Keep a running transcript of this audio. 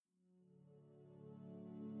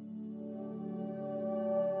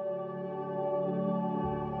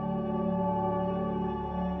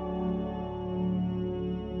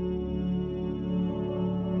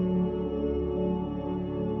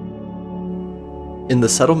In the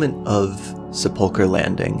settlement of Sepulchre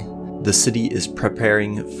Landing, the city is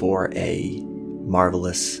preparing for a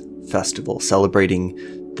marvelous festival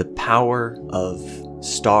celebrating the power of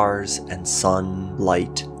stars and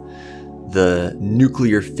sunlight, the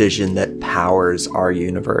nuclear fission that powers our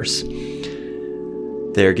universe.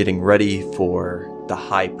 They're getting ready for the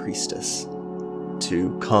High Priestess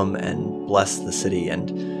to come and bless the city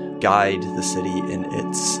and guide the city in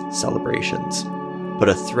its celebrations. But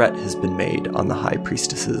a threat has been made on the High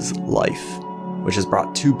Priestess's life, which has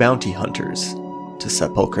brought 2 bounty hunters to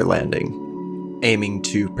Sepulchre Landing. Aiming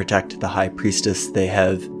to protect the High Priestess, they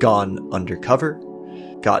have gone undercover,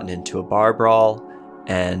 gotten into a bar brawl,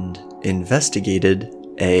 and investigated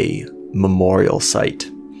a memorial site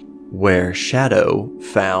where Shadow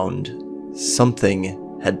found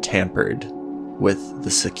something had tampered with the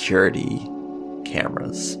security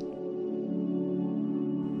cameras.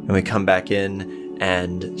 And we come back in,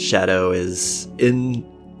 and Shadow is in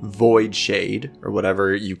void shade, or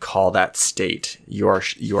whatever you call that state. You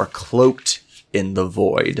are cloaked in the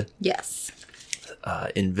void. Yes.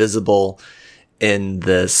 Invisible in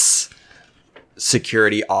this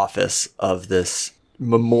security office of this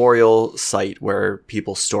memorial site where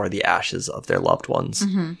people store the ashes of their loved ones.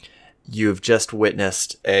 Mm-hmm. You've just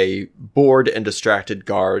witnessed a bored and distracted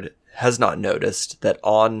guard has not noticed that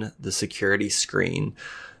on the security screen,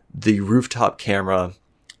 the rooftop camera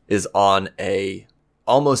is on a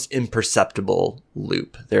almost imperceptible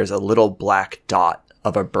loop. There's a little black dot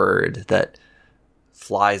of a bird that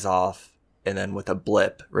flies off and then with a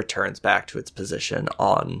blip returns back to its position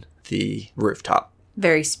on the rooftop.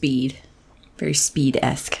 Very Speed-esque.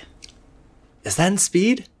 Is that in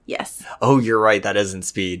Speed? Yes. Oh, you're right. That is in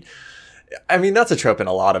Speed. I mean, that's a trope in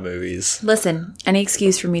a lot of movies. Listen, any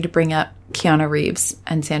excuse for me to bring up Keanu Reeves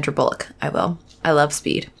and Sandra Bullock, I will. I love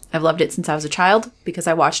Speed. I've loved it since I was a child because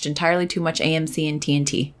I watched entirely too much AMC and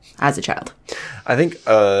TNT as a child. I think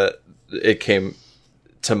it came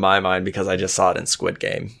to my mind because I just saw it in Squid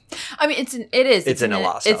Game. I mean, it's in a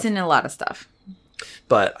lot of stuff. It's in a lot of stuff.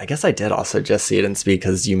 But I guess I did also just see it in Speed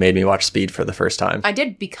because you made me watch Speed for the first time. I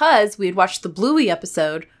did because we had watched the Bluey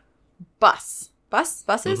episode, Buses?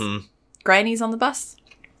 Mm-hmm. Granny's on the bus?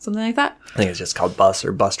 Something like that? I think it's just called Bus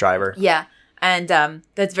or Bus Driver. Yeah. And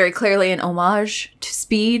that's very clearly an homage to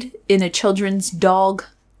Speed in a children's dog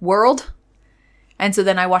world. And so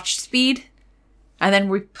then I watched Speed, and then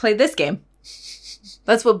we played this game.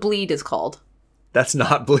 That's what Bleed is called. That's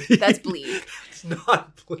not Bleed. That's Bleed. It's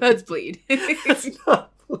not Bleed. That's Bleed. It's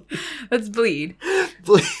not Bleed. That's Bleed.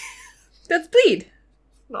 Bleed. That's Bleed.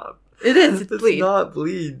 Not. It is. It's Bleed. It's not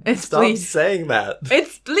Bleed. It's Stop Bleed. saying that.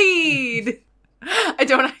 It's Bleed. I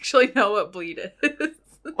don't actually know what Bleed is.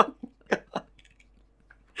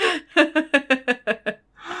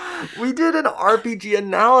 We did an RPG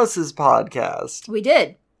analysis podcast. We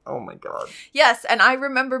did. Oh my god. Yes, and I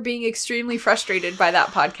remember being extremely frustrated by that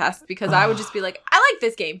podcast because I would just be like, I like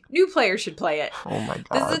this game. New players should play it. Oh my god.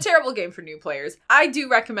 This is a terrible game for new players. I do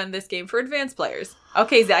recommend this game for advanced players.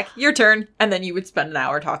 Okay, Zach, your turn. And then you would spend an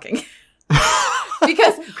hour talking.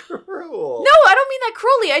 Because cruel. No, I don't mean that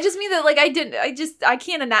cruelly. I just mean that I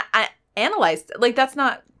can't analyze. Like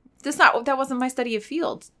that wasn't my study of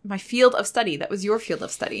fields. My field of study. That was your field of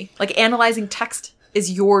study. Like analyzing text is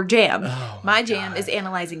your jam. Oh my jam is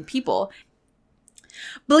analyzing people.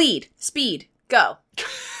 Bleed. Speed. Go.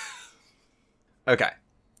 Okay.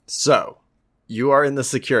 So, you are in the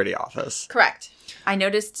security office. Correct. I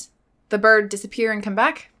noticed the bird disappear and come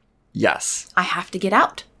back. Yes. I have to get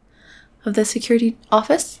out of the security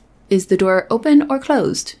office. Is the door open or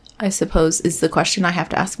closed? I suppose is the question I have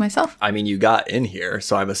to ask myself. I mean, you got in here,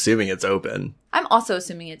 so I'm assuming it's open. I'm also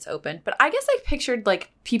assuming it's open, but I guess I pictured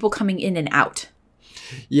like people coming in and out.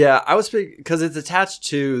 Yeah, I was because it's attached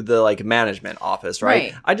to the like management office,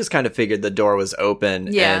 right? I just kind of figured the door was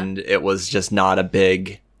open and it was just not a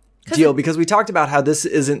big deal because we talked about how this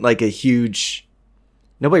isn't like a huge.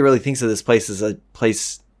 Nobody really thinks of this place as a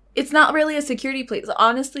place. It's not really a security place.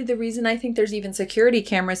 Honestly, the reason I think there's even security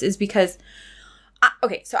cameras is because.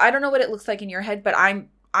 Okay, so I don't know what it looks like in your head, but I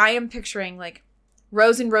am picturing like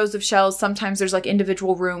rows and rows of shelves. Sometimes there's like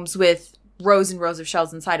individual rooms with rows and rows of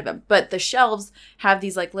shelves inside of them. But the shelves have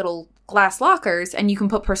these like little glass lockers and you can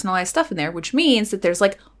put personalized stuff in there, which means that there's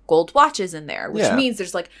like gold watches in there, which means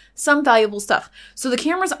there's like some valuable stuff. So the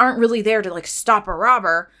cameras aren't really there to like stop a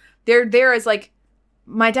robber. They're there as like,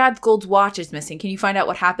 my dad's gold watch is missing. Can you find out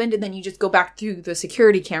what happened? And then you just go back through the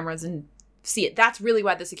security cameras and see it. That's really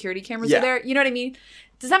why the security cameras Yeah. are there. You know what I mean?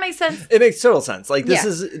 Does that make sense? It makes total sense. Like, this Yeah.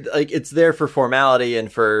 is, like, it's there for formality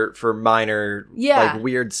and for minor, Yeah. like,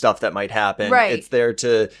 weird stuff that might happen. Right. It's there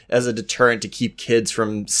as a deterrent to keep kids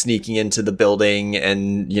from sneaking into the building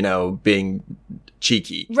and, you know, being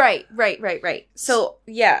cheeky. Right. So,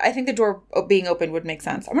 yeah, I think the door being open would make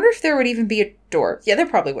sense. I wonder if there would even be a door. Yeah, there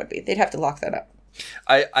probably would be. They'd have to lock that up.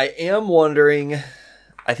 I am wondering,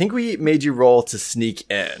 I think we made you roll to sneak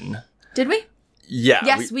in. Did we? Yeah.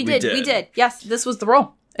 Yes, we did. We did. Yes, this was the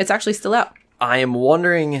roll. It's actually still out. I am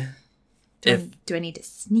wondering Do I need to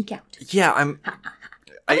sneak out? Yeah,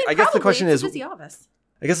 I guess the question is, busy office.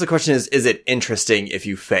 I guess the question is it interesting if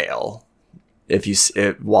you fail?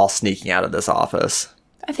 While sneaking out of this office?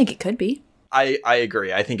 I think it could be. I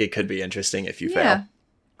agree. I think it could be interesting if you Yeah. fail.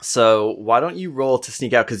 So why don't you roll to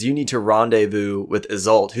sneak out? Because you need to rendezvous with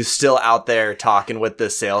Isolde, who's still out there talking with the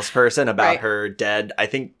salesperson about Right. her dead, I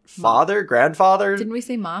think, grandfather? Didn't we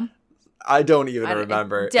say mom? I don't even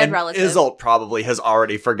remember. Dead and relative. Isolde probably has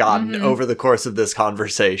already forgotten over the course of this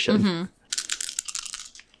conversation.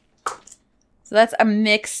 So that's a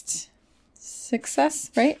mixed success,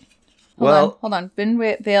 right? Hold on. Been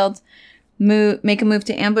veiled. Make a move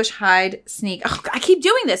to ambush, hide, sneak. Oh, I keep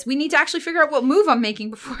doing this. We need to actually figure out what move I'm making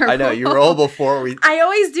before I know, roll. you roll before we... I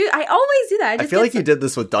always do that. I feel like you did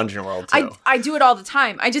this with Dungeon World, too. I do it all the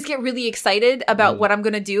time. I just get really excited about what I'm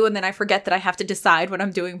going to do, and then I forget that I have to decide what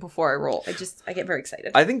I'm doing before I roll. I get very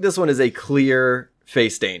excited. I think this one is a clear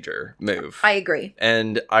face danger move. I agree.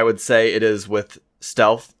 And I would say it is with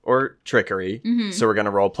stealth or trickery. So we're going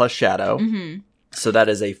to roll plus shadow. So that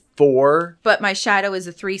is a 4. But my shadow is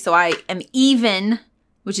a 3, so I am even,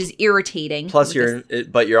 which is irritating. Plus you're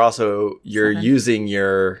using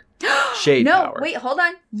your shade power. No, wait, hold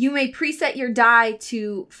on. You may preset your die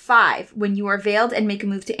to 5 when you are veiled and make a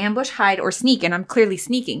move to ambush, hide, or sneak. And I'm clearly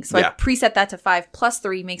sneaking. So I preset that to 5 plus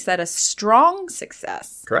 3 makes that a strong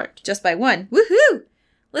success. Correct. Just by 1. Woohoo!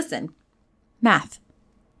 Listen, math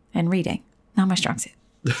and reading. Not my strong suit.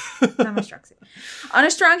 Not my strong suit. On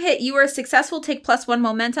a strong hit, you are successful. Take +1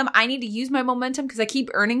 momentum. I need to use my momentum because I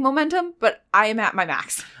keep earning momentum, but I am at my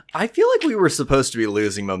max. I feel like we were supposed to be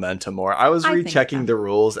losing momentum more. I was rechecking the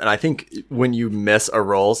rules, and I think when you miss a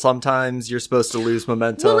roll, sometimes you're supposed to lose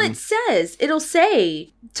momentum. Well, it'll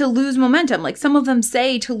say to lose momentum. Like some of them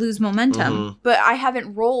say to lose momentum, but I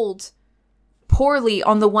haven't rolled poorly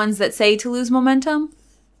on the ones that say to lose momentum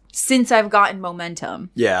since I've gotten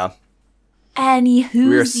momentum. Yeah. Anywho,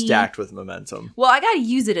 we're stacked with momentum. Well, I got to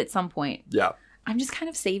use it at some point. Yeah. I'm just kind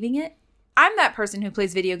of saving it. I'm that person who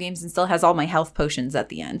plays video games and still has all my health potions at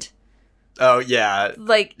the end. Oh, yeah.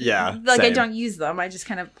 Yeah, same. I don't use them. I just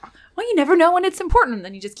kind of, you never know when it's important. And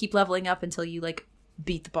then you just keep leveling up until you,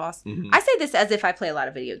 beat the boss. I say this as if I play a lot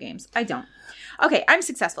of video games. I don't. Okay, I'm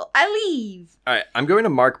successful. I leave. All right, I'm going to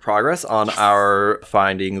mark progress on our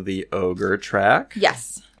Finding the Ogre track.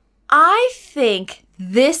 Yes. I think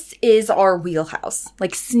this is our wheelhouse.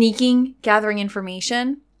 Like sneaking, gathering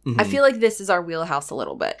information. I feel like this is our wheelhouse a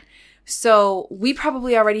little bit. So we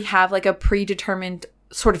probably already have a predetermined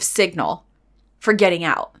sort of signal for getting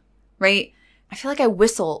out, right? I feel like I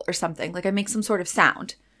whistle or something. Like I make some sort of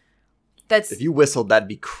sound. That's if you whistled, that'd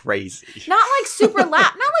be crazy. Not super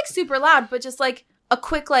loud, but just a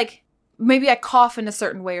quick maybe I cough in a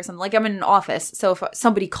certain way or something. Like I'm in an office, so if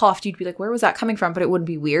somebody coughed, you'd be like, "Where was that coming from?" But it wouldn't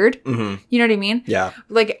be weird. You know what I mean? Yeah.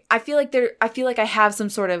 I feel like we have some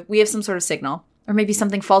sort of signal, or maybe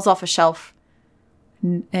something falls off a shelf,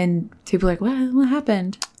 and people are like, "What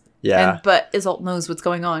happened?" Yeah. But Isolde knows what's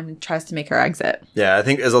going on and tries to make her exit. Yeah, I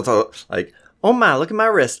think Isolde's oh my, look at my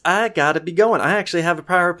wrist. I gotta be going. I actually have a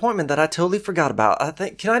prior appointment that I totally forgot about.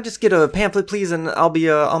 Can I just get a pamphlet, please, and I'll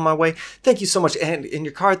be on my way? Thank you so much. And in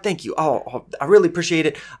your card, thank you. Oh, I really appreciate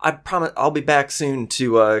it. I promise I'll be back soon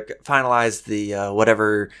to finalize the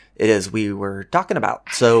whatever it is we were talking about.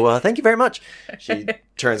 So thank you very much. She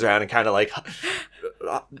turns around and kind of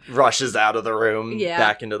rushes out of the room,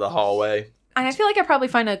 back into the hallway. And I feel like I probably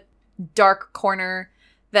find a dark corner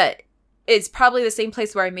that is probably the same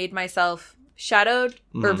place where I made myself shadowed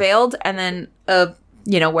or veiled, and then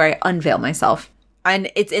where I unveil myself,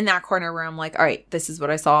 and it's in that corner where I'm like, all right, this is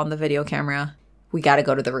what I saw on the video camera, we got to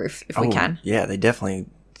go to the roof if we can. Yeah, they definitely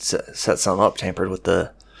set some up, tampered with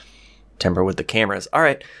the cameras. All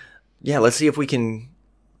right, yeah, let's see if we can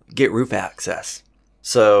get roof access.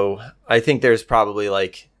 So I think there's probably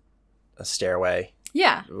a stairway.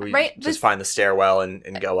 Yeah, right. Just find the stairwell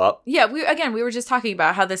and go up. Yeah, we were just talking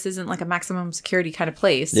about how this isn't a maximum security kind of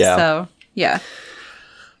place. Yeah. So yeah,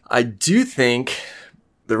 I do think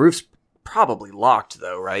the roof's probably locked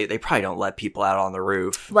though, right? They probably don't let people out on the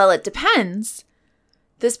roof. Well, it depends.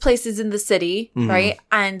 this place is in the city, right?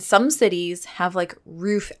 And some cities have like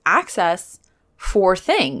roof access for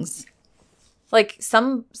things. Like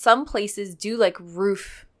some places do like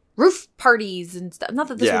roof parties and stuff. Not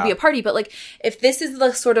that this would be a party, but like if this is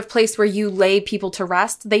the sort of place where you lay people to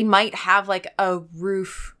rest, they might have like a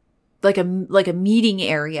roof, like a meeting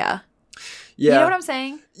area. Yeah. You know what I'm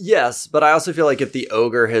saying? Yes, but I also feel like if the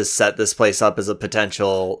ogre has set this place up as a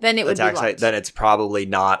potential then it would attack be site, then it's probably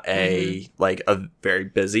not a like a very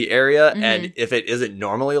busy area. And if it isn't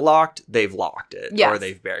normally locked, they've locked it or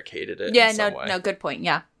they've barricaded it. Yeah, in some way. No, good point.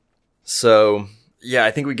 Yeah. So yeah,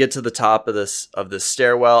 I think we get to the top of this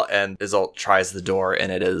stairwell, and Isolde tries the door,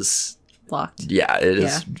 and it is locked. Yeah, it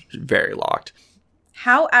is very locked.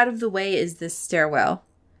 How out of the way is this stairwell?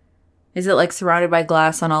 Is it like surrounded by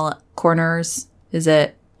glass on all corners? Is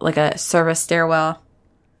it like a service stairwell?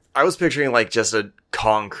 I was picturing like just a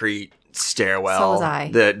concrete stairwell. So was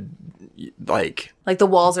I. That like the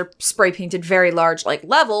walls are spray painted very large, like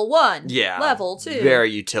level 1, level 2.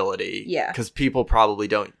 Very utility. Yeah. Because people probably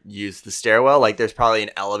don't use the stairwell. Like there's probably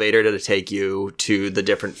an elevator to take you to the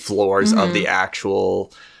different floors of the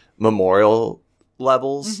actual memorial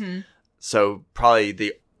levels. So probably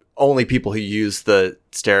the only people who use the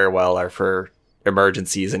stairwell are for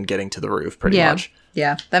emergencies and getting to the roof pretty much.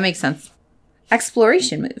 Yeah, that makes sense.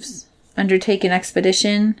 Exploration moves. Undertake an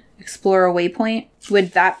expedition, explore a waypoint.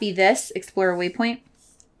 Would that be this, explore a waypoint?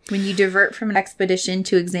 When you divert from an expedition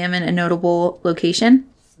to examine a notable location?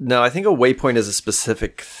 No, I think a waypoint is a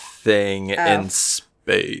specific thing in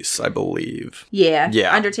space, I believe. Yeah.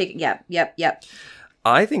 Undertake. Yep.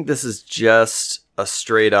 I think this is just a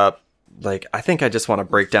straight up, like, I think I just want to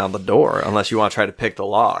break down the door, unless you want to try to pick the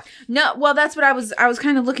lock. No, well, that's what I was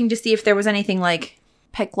kind of looking to see if there was anything like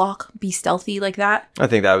pick lock, be stealthy like that. I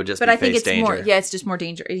think that would just be face danger. But I think it's more, it's just more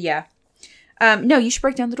danger. Yeah. No, you should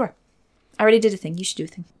break down the door. I already did a thing. You should do a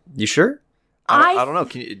thing. You sure? I don't know.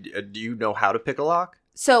 Do you know how to pick a lock?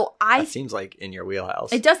 So that seems like in your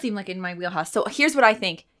wheelhouse. It does seem like in my wheelhouse. So here's what I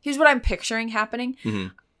think. Here's what I'm picturing happening.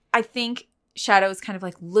 I think Shadow is kind of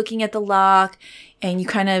like looking at the lock, and you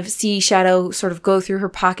kind of see Shadow sort of go through her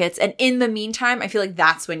pockets. And in the meantime, I feel like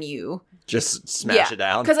that's when you just smash it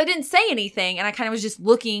down. Because I didn't say anything, and I kind of was just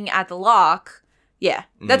looking at the lock. Yeah,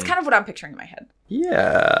 that's kind of what I'm picturing in my head.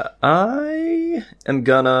 Yeah, I am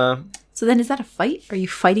gonna... So then is that a fight? Are you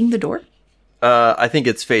fighting the door? I think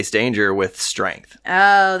it's face danger with strength.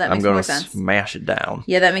 Oh, that makes more sense. I'm gonna smash it down.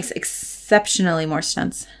 Yeah, that makes exceptionally more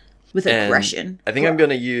sense. With aggression. I think I'm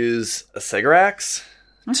gonna use a Sigarax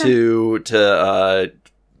to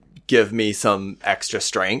give me some extra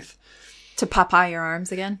strength. To Popeye your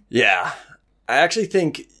arms again? Yeah. I actually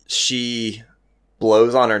think she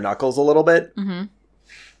blows on her knuckles a little bit.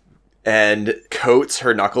 And coats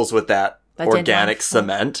her knuckles with that organic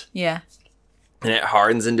cement. Yeah. And it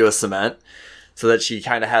hardens into a cement so that she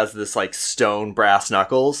kind of has this like stone brass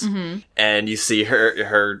knuckles. And you see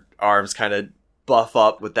her arms kind of buff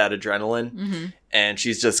up with that adrenaline. And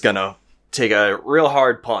she's just gonna take a real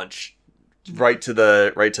hard punch right to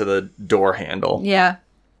the door handle. Yeah.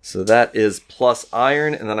 So that is plus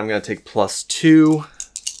iron, and then I'm gonna take +2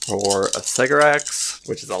 for a Sigarax,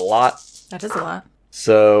 which is a lot. That is a lot.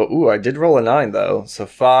 So, I did roll a 9 though. So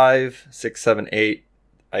 5, 6, 7, 8.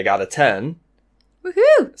 I got a 10.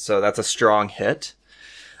 Woohoo! So that's a strong hit.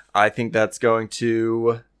 I think that's going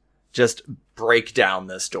to just break down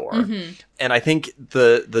this door. And I think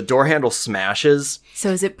the door handle smashes. So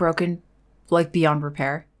is it broken, like, beyond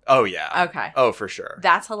repair? Oh, yeah. Okay. Oh, for sure.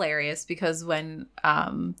 That's hilarious, because when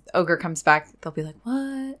Ogre comes back, they'll be like,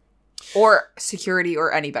 what? Or security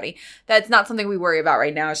or anybody. That's not something we worry about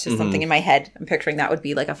right now. It's just something in my head. I'm picturing that would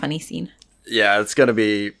be like a funny scene. Yeah, it's going to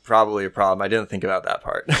be probably a problem. I didn't think about that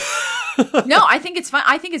part. No, I think it's fun.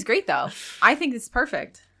 I think it's great, though. I think it's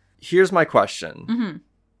perfect. Here's my question.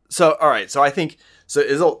 So, all right. So I think,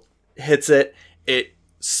 Isolde hits it. It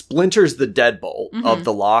splinters the deadbolt of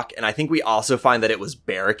the lock. And I think we also find that it was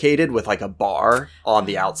barricaded with like a bar on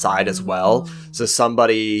the outside as well. So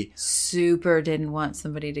somebody super didn't want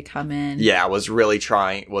somebody to come in. Yeah, was really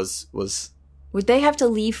trying, was Would they have to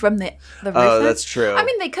leave from the roof? Oh, that's true. I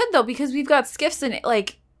mean, they could, though, because we've got skiffs in it.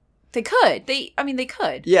 Like, they could. They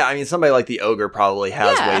could. Yeah, I mean, somebody like the ogre probably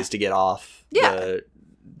has ways to get off the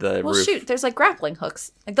roof. Well, shoot, there's like grappling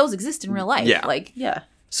hooks. Like, those exist in real life. Yeah. Like, yeah.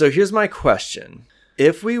 So here's my question.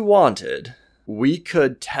 If we wanted, we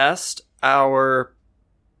could test our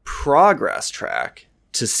progress track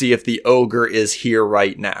to see if the ogre is here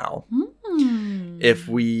right now. If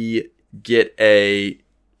we get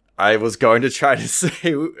I was going to try to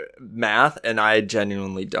say math, and I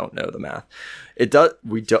genuinely don't know the math.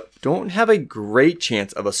 We don't have a great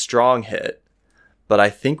chance of a strong hit, but I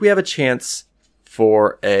think we have a chance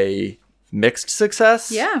for a mixed success.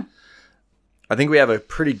 Yeah. I think we have a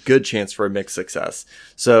pretty good chance for a mixed success.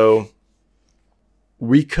 So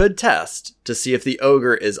we could test to see if the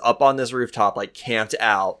ogre is up on this rooftop, like camped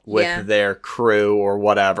out with their crew or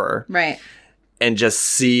whatever. Right. And just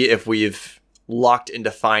see if we've locked into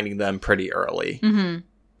finding them pretty early. Mm-hmm.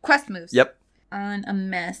 Quest moves. Yep. On a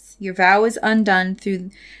mess. Your vow is undone through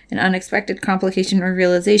an unexpected complication or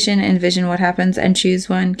realization. Envision what happens and choose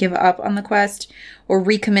one. Give up on the quest or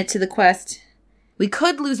recommit to the quest. We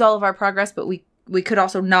could lose all of our progress, but we could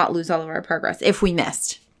also not lose all of our progress if we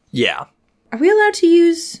missed. Yeah. Are we allowed to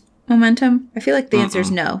use momentum? I feel like the answer is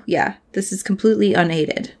no. Yeah. This is completely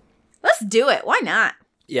unaided. Let's do it. Why not?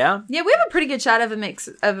 Yeah. Yeah, we have a pretty good shot of a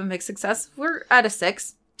mixed success. We're at a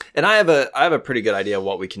 6. And I have a pretty good idea of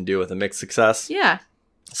what we can do with a mixed success. Yeah.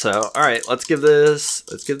 So, all right, let's give this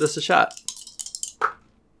a shot.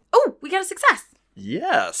 Oh, we got a success.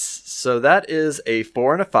 Yes. So that is a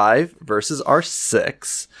 4 and a 5 versus our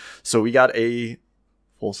 6. So we got a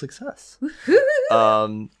full success.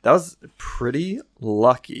 That was pretty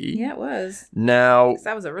lucky. Yeah, it was. Now,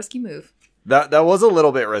 that was a risky move. That was a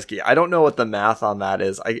little bit risky. I don't know what the math on that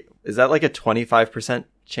is. Is that like a 25%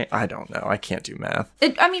 chance? I don't know. I can't do math.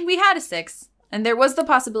 We had a 6, and there was the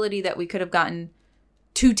possibility that we could have gotten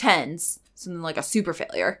 2 10s, something like a super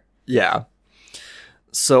failure. Yeah.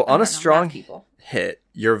 So on a strong hit,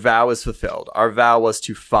 your vow is fulfilled. Our vow was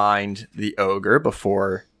to find the ogre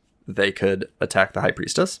before they could attack the high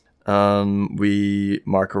priestess. We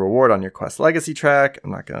mark a reward on your quest legacy track. I'm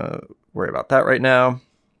not going to worry about that right now.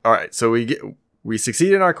 All right, so we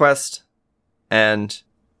succeed in our quest, and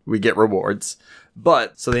we get rewards.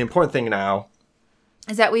 But, so the important thing now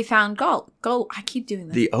is that we found Gollum. I keep doing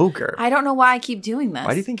this. The ogre. I don't know why I keep doing this.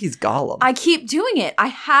 Why do you think he's Gollum? I keep doing it. I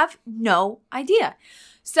have no idea.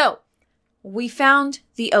 So, we found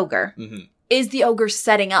the ogre. Mm-hmm. Is the ogre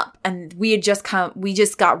setting up? And we just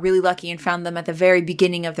got really lucky and found them at the very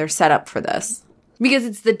beginning of their setup for this. Because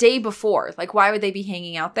it's the day before. Like, why would they be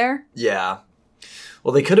hanging out there? Yeah.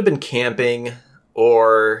 Well, they could have been camping,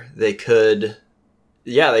 or they could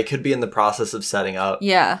be in the process of setting up.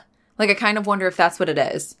 Yeah. Like, I kind of wonder if that's what it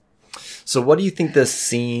is. So what do you think this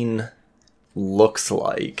scene looks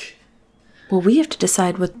like? Well, we have to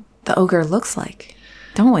decide what the ogre looks like,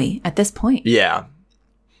 don't we, at this point? Yeah.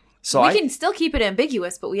 So we can still keep it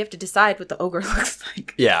ambiguous, but we have to decide what the ogre looks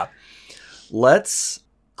like. Yeah.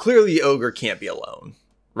 Clearly the ogre can't be alone,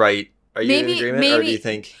 right? Are you in agreement, or do you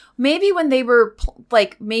think... Maybe when they were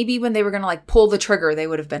going to pull the trigger, they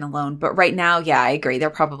would have been alone. But right now, yeah, I agree.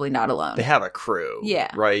 They're probably not alone. They have a crew.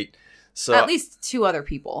 Yeah. Right? So at least 2 other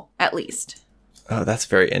people. At least. Oh, that's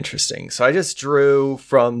very interesting. So I just drew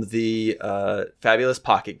from the Fabulous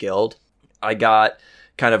Pocket Guild. I got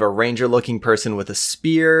kind of a ranger-looking person with a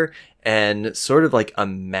spear and sort of like a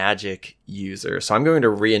magic user. So I'm going to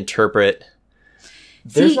reinterpret...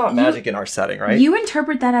 There's not magic in our setting, right? You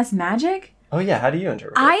interpret that as magic? Oh, yeah. How do you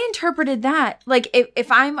interpret it? I interpreted that. Like,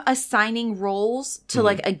 if I'm assigning roles to,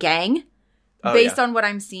 like, a gang based on what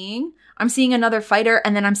I'm seeing another fighter,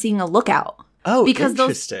 and then I'm seeing a lookout. Oh, because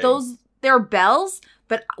interesting. those they're bells,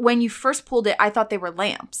 but when you first pulled it, I thought they were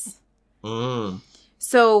lamps.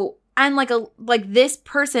 So, and, like this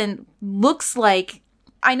person looks like...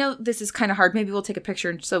 I know this is kind of hard. Maybe we'll take a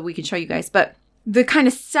picture so we can show you guys, but... The kind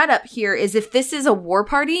of setup here is if this is a war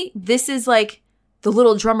party, this is like the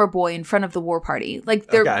little drummer boy in front of the war party. Like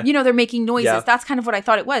they're, they're making noises. Yeah. That's kind of what I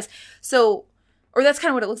thought it was. So, or that's kind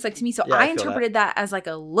of what it looks like to me. So I interpreted that as like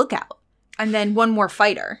a lookout and then one more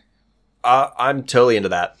fighter. I'm totally into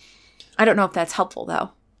that. I don't know if that's helpful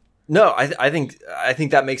though. No, I think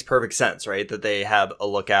that makes perfect sense, right? That they have a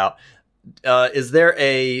lookout. Is there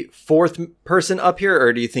a 4th person up here,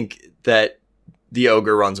 or do you think that the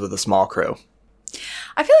ogre runs with a small crew?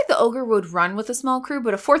 I feel like the ogre would run with a small crew,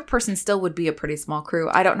 but a 4th person still would be a pretty small crew.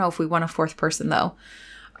 I don't know if we want a 4th person, though.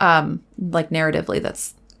 Like, narratively,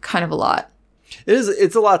 that's kind of a lot.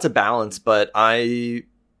 It's a lot to balance, but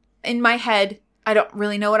in my head, I don't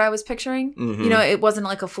really know what I was picturing. Mm-hmm. It wasn't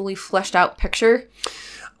like a fully fleshed out picture.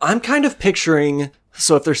 I'm kind of picturing,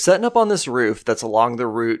 so if they're setting up on this roof that's along the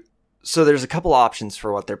route, so there's a couple options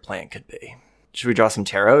for what their plan could be. Should we draw some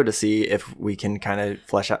tarot to see if we can kind of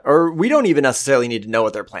flesh out? Or we don't even necessarily need to know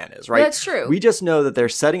what their plan is, right? That's true. We just know that they're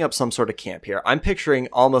setting up some sort of camp here. I'm picturing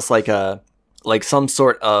almost like some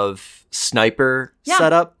sort of sniper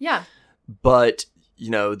setup. Yeah. But,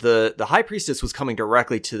 the high priestess was coming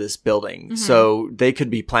directly to this building. Mm-hmm. So they could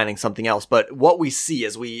be planning something else. But what we see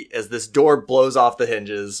as this door blows off the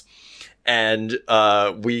hinges and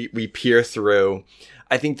we peer through,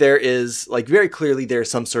 I think there is, like, very clearly there's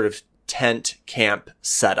some sort of tent camp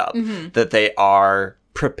setup that they are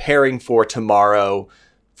preparing for tomorrow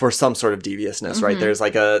for some sort of deviousness, right? There's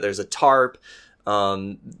a tarp.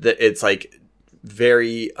 That it's like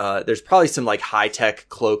very, there's probably some like high tech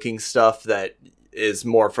cloaking stuff that is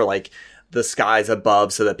more for like the skies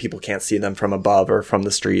above so that people can't see them from above or from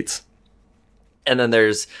the streets. And then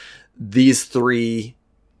there's these three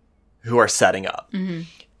who are setting up.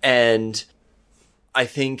 And I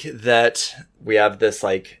think that we have this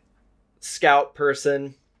like scout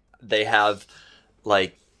person. They have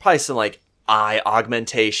like probably some like eye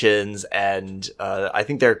augmentations, and I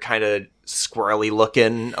think they're kind of squirrely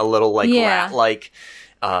looking, a little like rat like.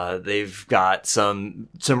 They've got some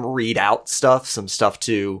readout stuff, some stuff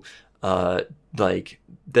to like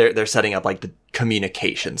they're setting up like the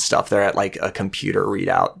communication stuff. They're at like a computer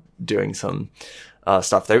readout doing some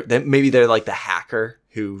stuff. Maybe they're like the hacker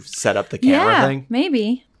who set up the camera thing.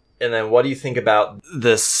 Maybe. And then what do you think about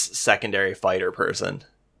this secondary fighter person?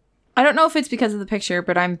 I don't know if it's because of the picture,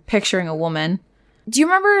 but I'm picturing a woman. Do you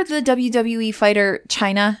remember the WWE fighter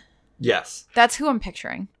China? Yes. That's who I'm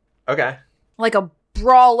picturing. Okay. Like a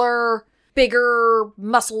brawler, bigger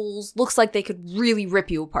muscles, looks like they could really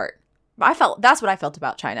rip you apart. That's what I felt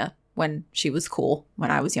about China when she was cool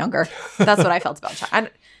when I was younger. That's what I felt about China.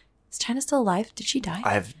 Is China still alive? Did she die?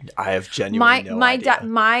 I have genuinely no idea.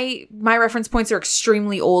 My reference points are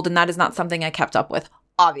extremely old, and that is not something I kept up with,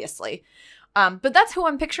 obviously. But that's who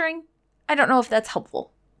I'm picturing. I don't know if that's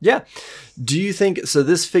helpful. Yeah. Do you think so?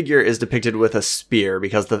 This figure is depicted with a spear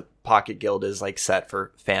because the Pocket Guild is like set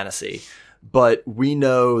for fantasy. But we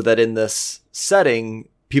know that in this setting,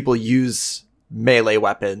 people use melee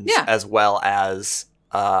weapons as well as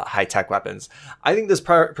high-tech weapons. I think this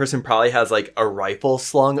person probably has like a rifle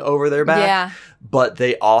slung over their back. Yeah. But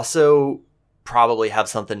they also probably have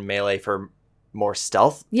something melee for more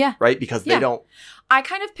stealth. Yeah. Right? Because they don't... I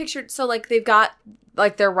kind of pictured... So like they've got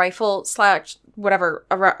like their rifle / whatever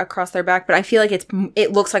across their back. But I feel like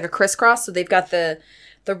it looks like a crisscross. So they've got the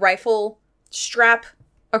rifle strap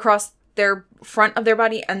across their front of their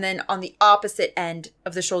body, and then on the opposite end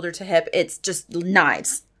of the shoulder to hip, it's just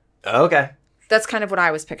knives. Okay. That's kind of what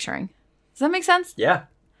I was picturing. Does that make sense? Yeah.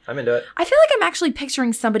 I'm into it. I feel like I'm actually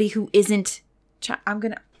picturing somebody who isn't...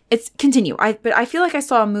 Continue. But I feel like I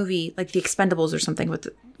saw a movie, like The Expendables or something,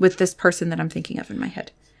 with this person that I'm thinking of in my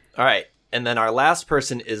head. All right. And then our last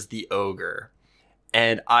person is the Ogre.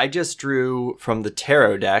 And I just drew from the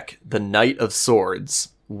tarot deck the Knight of Swords,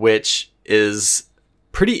 which is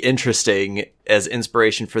pretty interesting as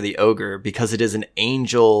inspiration for the Ogre because it is an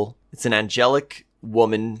angel. It's an angelic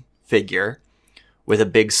woman figure with a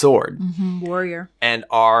big sword. Warrior. And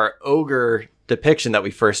our Ogre depiction that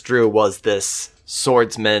we first drew was this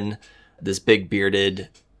swordsman, this big bearded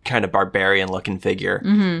kind of barbarian looking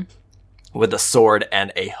figure with a sword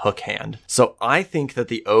and a hook hand. So I think that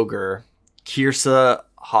the Ogre, Kyrsa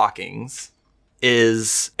Hawkins,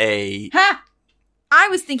 is a... Ha! I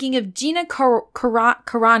was thinking of Gina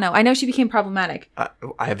Carano. I know she became problematic. I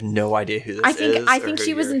have no idea who this is. I think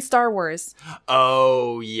she was in Star Wars.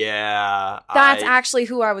 Oh, yeah. That's actually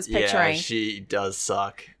who I was picturing. Yeah, she does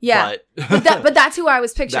suck. Yeah. But that's who I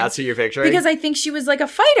was picturing. That's who you're picturing? Because I think she was like a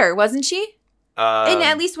fighter, wasn't she? In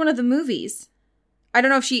at least one of the movies. I don't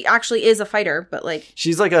know if she actually is a fighter, but like...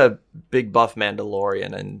 She's like a big buff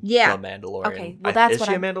Mandalorian and The Mandalorian. Okay, well that's Is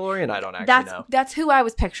she a Mandalorian? I don't actually know. That's who I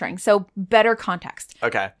was picturing, so better context.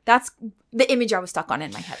 Okay. That's the image I was stuck on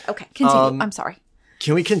in my head. Okay, continue. I'm sorry.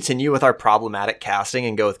 Can we continue with our problematic casting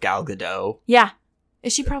and go with Gal Gadot? Yeah.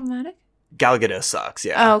 Is she problematic? Gal Gadot sucks,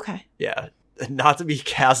 yeah. Oh, okay. Yeah. Not to be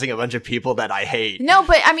casting a bunch of people that I hate. No,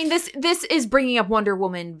 but I mean, this is bringing up Wonder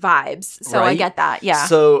Woman vibes, so right? I get that, yeah.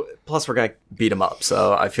 So, plus we're going to beat them up,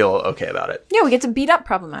 so I feel okay about it. Yeah, we get to beat up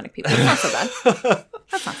problematic people. That's not so bad.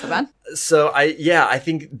 That's not so bad. So, I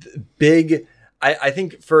think I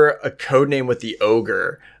think for a code name with the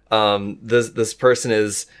Ogre, this person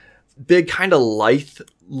is big, kind of lithe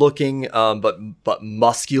looking, but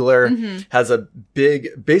muscular, has a big,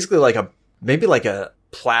 basically like a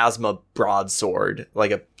plasma broadsword,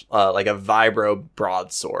 like a vibro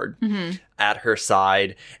broadsword at her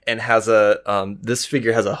side, and has this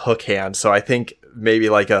figure has a hook hand, so I think maybe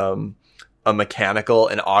like a mechanical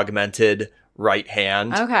and augmented right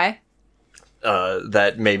hand. Okay.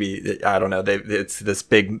 That maybe, I don't know, it's this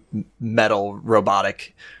big metal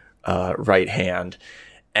robotic right hand,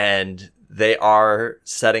 and they are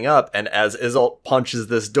setting up, and as Isolt punches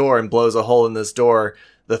this door and blows a hole in this door,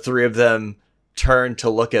 the three of them turn to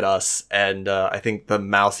look at us, and I think the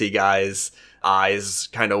mousy guy's eyes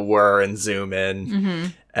kind of whir and zoom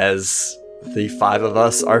in as the five of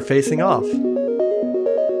us are facing off.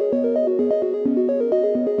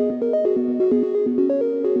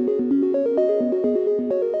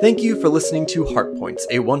 Thank you for listening to Heart Points,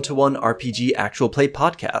 a one-to-one RPG actual play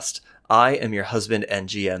podcast. I am your husband and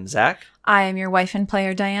GM, Zach. I am your wife and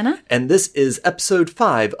player, Diana. And this is episode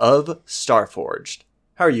 5 of Starforged.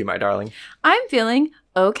 How are you, my darling? I'm feeling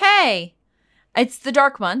okay. It's the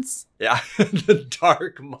dark months. Yeah, the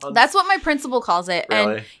dark months. That's what my principal calls it.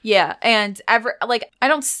 Really? And yeah, and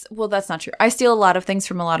that's not true. I steal a lot of things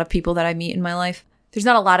from a lot of people that I meet in my life. There's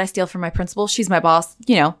not a lot I steal from my principal. She's my boss.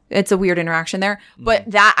 You know, it's a weird interaction there. But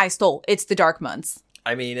that I stole. It's the dark months.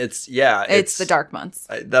 I mean, it's the dark months.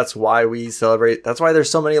 That's why we celebrate. That's why there's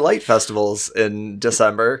so many light festivals in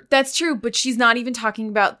December. That's true, but she's not even talking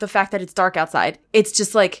about the fact that it's dark outside. It's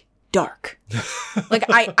just like dark. Like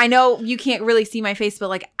I know you can't really see my face, but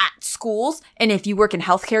like at schools, and if you work in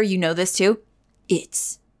healthcare, you know this too.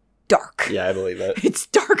 It's dark. Yeah, I believe it. It's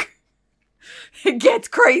dark. It gets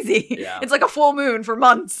crazy. Yeah. It's like a full moon for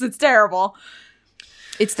months. It's terrible.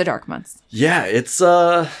 It's the dark months. Yeah, it's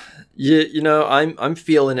you know, I'm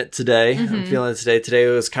feeling it today. Mm-hmm. I'm feeling it today. Today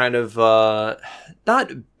was kind of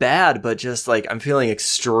not bad, but just like I'm feeling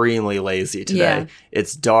extremely lazy today. Yeah.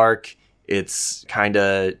 It's dark. It's kind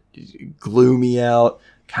of gloomy out.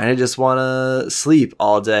 Kind of just want to sleep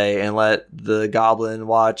all day and let the goblin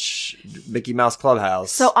watch Mickey Mouse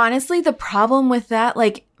Clubhouse. So honestly, the problem with that,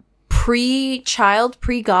 like pre-child,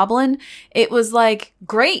 pre-goblin, it was like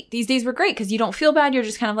great. These days were great because you don't feel bad. You're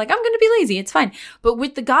just kind of like, I'm going to be lazy. It's fine. But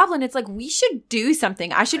with the goblin, it's like, we should do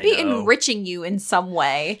something. I should be enriching you in some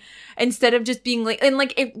way instead of just being like, and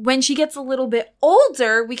like when she gets a little bit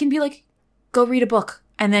older, we can be like, go read a book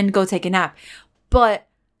and then go take a nap. But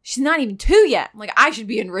she's not even 2 yet. I'm like, I should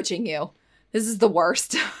be enriching you. This is the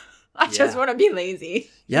worst. I just want to be lazy.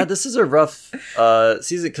 Yeah, this is a rough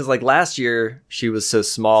season because like last year she was so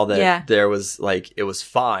small that there was like it was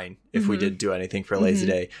fine if we didn't do anything for a lazy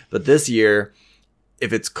day. But this year,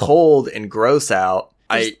 if it's cold and gross out,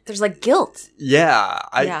 there's like guilt.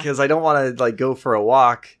 Because I don't want to like go for a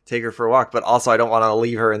walk, take her for a walk, but also I don't want to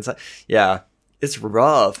leave her inside. Yeah. It's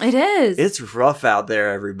rough. It is. It's rough out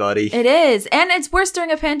there, everybody. It is. And it's worse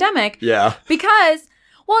during a pandemic. Yeah. Because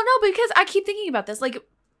I keep thinking about this. Like,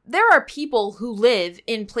 there are people who live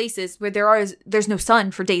in places where there's no sun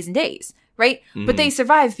for days and days, right? Mm-hmm. But they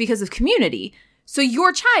survive because of community. So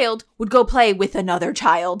your child would go play with another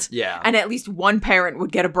child. Yeah. And at least one parent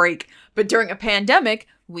would get a break. But during a pandemic,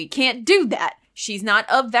 we can't do that. She's not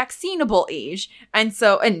of vaccinable age. And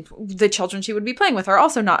the children she would be playing with are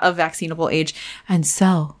also not of vaccinable age. And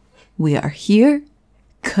so we are here,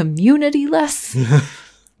 community-less,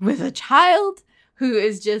 with a child who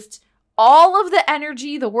is just all of the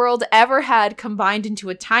energy the world ever had combined into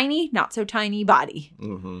a tiny, not so tiny body.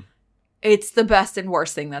 Mm-hmm. It's the best and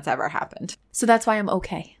worst thing that's ever happened. So that's why I'm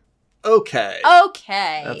okay. Okay.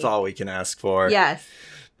 Okay. That's all we can ask for. Yes.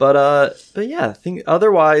 But yeah,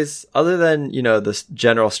 otherwise, other than, you know, the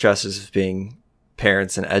general stresses of being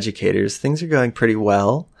parents and educators, things are going pretty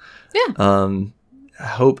well. Yeah. I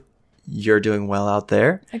hope you're doing well out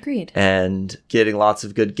there. Agreed. And getting lots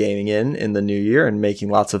of good gaming in the new year and making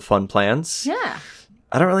lots of fun plans. Yeah.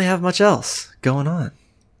 I don't really have much else going on.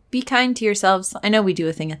 Be kind to yourselves. I know we do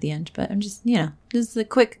a thing at the end, but I'm just, this is a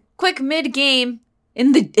quick mid-game.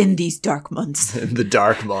 In these dark months. In the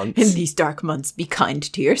dark months. In these dark months, be kind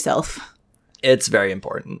to yourself. It's very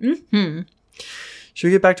important. Mm-hmm. Should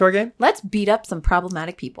we get back to our game? Let's beat up some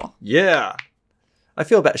problematic people. Yeah. I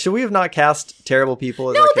feel bad. Should we have not cast terrible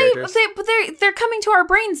people as our characters? No, they're coming to our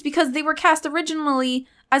brains because they were cast originally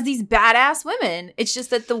as these badass women. It's just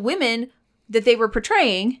that the women that they were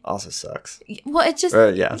portraying... Also sucks. Well, it just...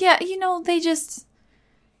 yeah. Yeah, they just...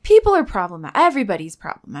 People are problematic. Everybody's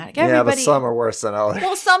problematic. Yeah, but some are worse than others.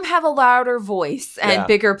 Well, some have a louder voice and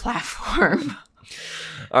bigger platform.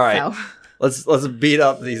 All right. So. Let's beat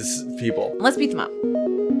up these people. Let's beat them up.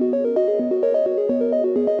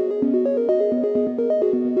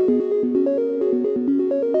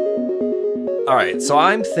 All right. So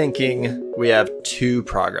I'm thinking we have 2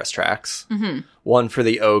 progress tracks. Mm-hmm. One for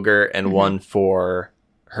the ogre and one for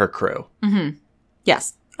her crew. Mm-hmm.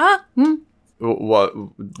 Yes. What?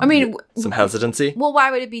 I mean, some hesitancy. Well,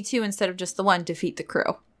 why would it be 2 instead of just the one? Defeat the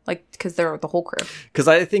crew, like because they're the whole crew. Because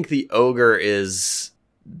I think the ogre is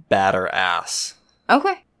batter ass.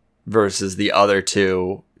 Okay. Versus the other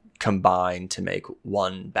 2 combined to make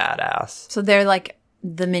one badass. So they're like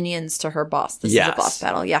the minions to her boss. This is a boss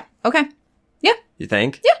battle. Yeah. Okay. Yeah. You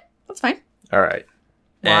think? Yeah, that's fine. All right.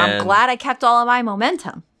 Well, I'm glad I kept all of my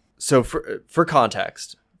momentum. So for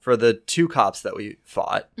context. For the 2 cops that we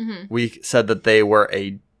fought, we said that they were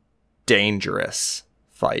a dangerous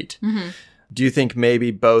fight. Mm-hmm. Do you think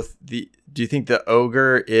maybe do you think the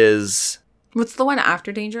ogre is... What's the one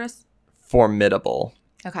after dangerous? Formidable.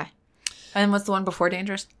 Okay. And what's the one before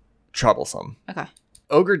dangerous? Troublesome. Okay.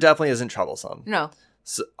 Ogre definitely isn't troublesome. No.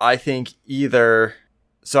 So I think either...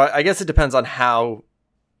 So I guess it depends on how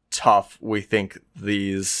tough we think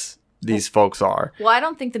these folks are. Well, I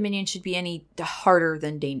don't think the minion should be any harder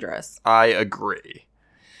than dangerous. I agree.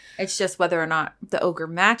 It's just whether or not the ogre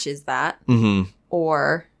matches that. Mm-hmm.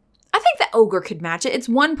 Or I think the ogre could match it. It's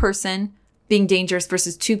one person being dangerous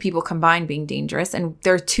versus two people combined being dangerous. And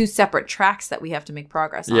there are two separate tracks that we have to make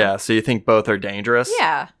progress on. Yeah, so you think both are dangerous?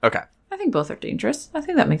 Yeah. Okay. I think both are dangerous. I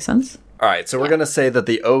think that makes sense. All right, so we're going to say that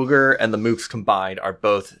the ogre and the mooks combined are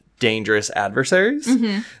both dangerous adversaries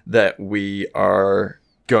that we are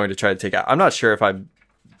going to try to take out. I'm not sure if I'm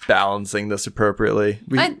balancing this appropriately.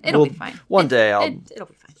 It'll be fine. One day it'll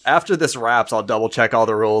be fine. After this wraps, I'll double check all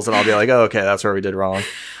the rules and I'll be like, oh, okay, that's where we did wrong.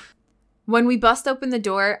 When we bust open the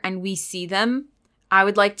door and we see them, I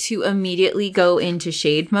would like to immediately go into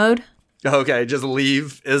shade mode. Okay, just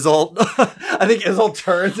leave Isolt. I think Isolt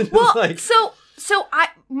turns and is like... So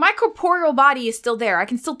my corporeal body is still there. I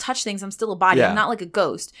can still touch things. I'm still a body. Yeah. I'm not like a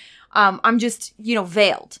ghost. I'm just,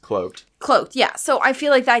 veiled. Cloaked, yeah. So I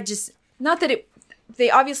feel like that just... Not that it... They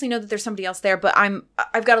obviously know that there's somebody else there, but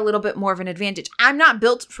I've got a little bit more of an advantage. I'm not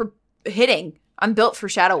built for hitting. I'm built for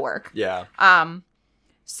shadow work. Yeah.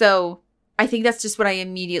 So I think that's just what I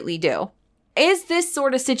immediately do. Is this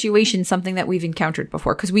sort of situation something that we've encountered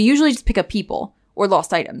before? Because we usually just pick up people or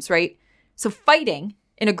lost items, right? So fighting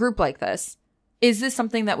in a group like this, is this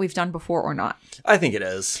something that we've done before or not? I think it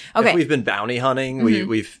is. Okay. If we've been bounty hunting,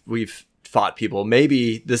 we've fought people.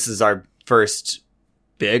 Maybe this is our first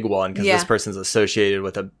big one because this person's associated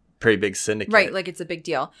with a pretty big syndicate. Right, like it's a big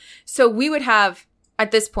deal. So we would have,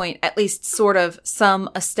 at this point, at least sort of some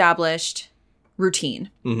established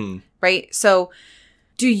routine, right? So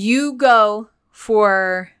do you go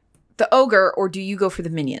for the ogre or do you go for the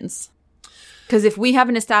minions? Because if we have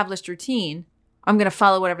an established routine, I'm going to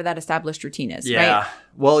follow whatever that established routine is, right?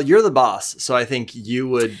 Well, you're the boss, so I think you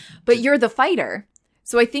would... But you're the fighter.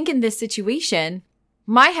 So I think in this situation,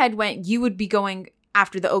 my head went, you would be going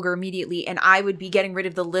after the ogre immediately, and I would be getting rid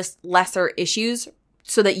of the lesser issues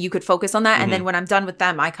so that you could focus on that. And then when I'm done with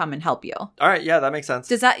them, I come and help you. All right, yeah, that makes sense.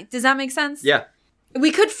 Does that make sense? Yeah.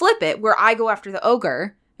 We could flip it where I go after the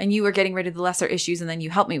ogre and you are getting rid of the lesser issues and then you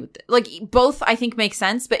help me with it. Like, both I think make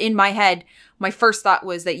sense, but in my head, my first thought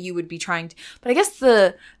was that you would be trying to... But I guess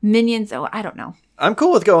the minions... Oh, I don't know. I'm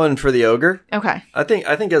cool with going for the ogre. Okay. I think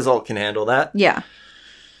Isolt can handle that. Yeah.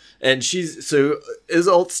 And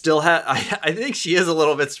Isolt still I think she is a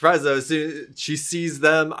little bit surprised though. As soon as she sees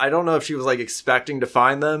them, I don't know if she was like expecting to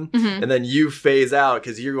find them. And then you phase out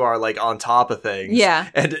because you are like on top of things. Yeah.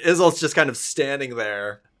 And Isolt's just kind of standing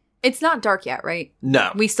there. It's not dark yet, right?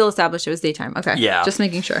 No. We still established it was daytime. Okay. Yeah. Just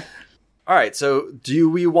making sure. All right. So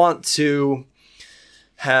do we want to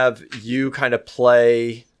have you kind of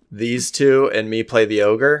play these two and me play the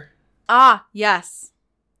ogre? Ah, yes.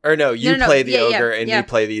 Or no, you play the ogre and me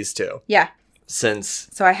play these two. Yeah.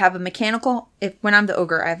 So I have a mechanical... When I'm the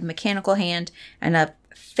ogre, I have a mechanical hand and a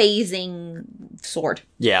phasing sword.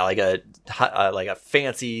 Yeah, like a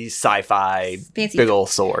fancy sci-fi big old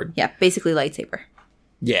sword. Yeah, basically lightsaber.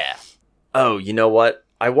 Yeah. Oh, you know what?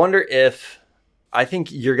 I wonder if... I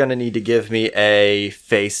think you're going to need to give me a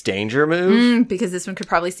face danger move. Because this one could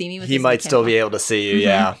probably see me with He might still be able to see you,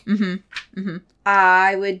 yeah.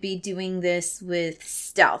 I would be doing this with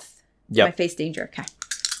stealth. Yep. My face danger. Okay.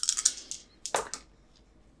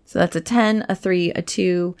 So that's a 10, a 3, a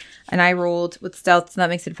 2, and I rolled with stealth, so that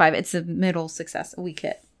makes it 5. It's a middle success, a weak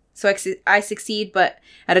hit. So I succeed, but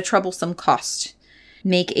at a troublesome cost.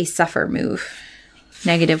 Make a suffer move.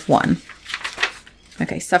 -1.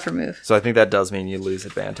 Okay, suffer move. So I think that does mean you lose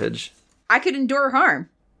advantage. I could endure harm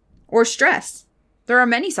or stress. There are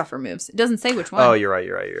many suffer moves. It doesn't say which one. Oh, you're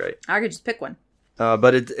right. I could just pick one.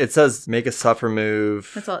 But it says make a suffer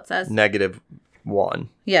move. That's all it says. -1.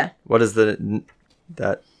 Yeah. What is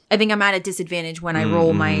that? I think I'm at a disadvantage when I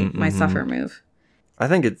roll my suffer move. I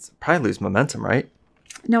think it's probably lose momentum, right?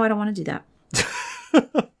 No, I don't want to do that.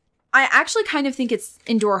 I actually kind of think it's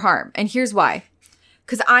endure harm. And here's why.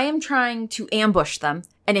 Because I am trying to ambush them.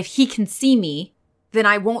 And if he can see me, then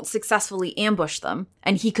I won't successfully ambush them.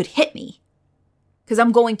 And he could hit me. Because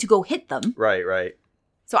I'm going to go hit them. Right.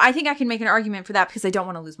 So I think I can make an argument for that because I don't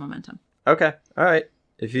want to lose momentum. Okay. All right.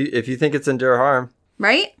 If you think it's endure harm.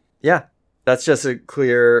 Right? Yeah. That's just a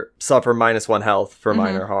clear suffer -1 health for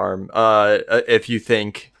minor harm. If you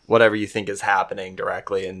think whatever you think is happening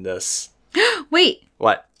directly in this. Wait.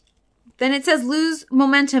 What? Then it says lose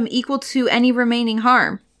momentum equal to any remaining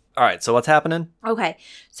harm. All right, so what's happening? Okay,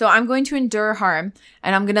 so I'm going to endure harm,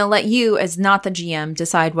 and I'm going to let you, as not the GM,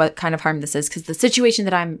 decide what kind of harm this is, because the situation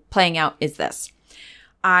that I'm playing out is this.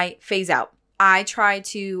 I phase out. I try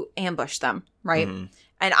to ambush them, right? Mhm.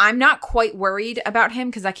 And I'm not quite worried about him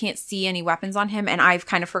because I can't see any weapons on him, and I've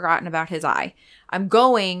kind of forgotten about his eye. I'm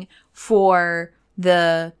going for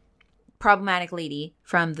the problematic lady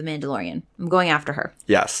from The Mandalorian. I'm going after her.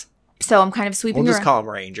 Yes. So I'm kind of sweeping We'll just around. call him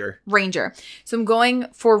Ranger. Ranger. So I'm going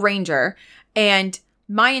for Ranger, and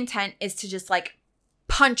my intent is to just like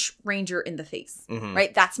punch Ranger in the face, Mhm.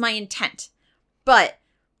 right? That's my intent. But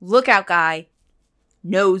Lookout Guy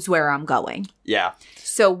knows where I'm going. Yeah.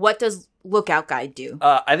 So what does Lookout Guy do?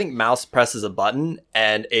 I think Mouse presses a button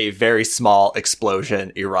and a very small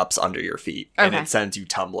explosion erupts under your feet. And Okay. it sends you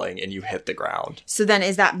tumbling and you hit the ground. So then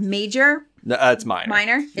is that major? No, it's minor.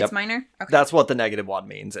 Minor? Yep. It's minor? Okay. That's what the -1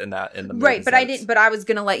 means in the movie. Right, but I didn't. But I was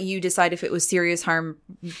gonna let you decide if it was serious harm,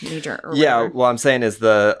 major, or Yeah, whatever. what I'm saying is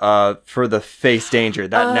the for the face danger,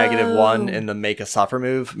 that Oh. -1 in the make a suffer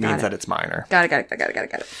move means it. that it's minor. Got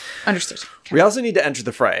it. Understood. Okay. We also need to enter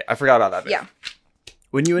the fray. I forgot about that bit. Yeah.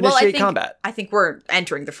 When you Well, initiate combat. I think we're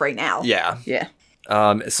entering the fray now. Yeah. Yeah.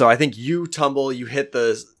 So I think you tumble, you hit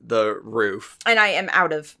the roof. And I am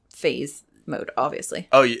out of phase mode, obviously.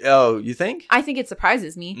 Oh, you think? I think it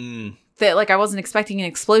surprises me Mm, that like I wasn't expecting an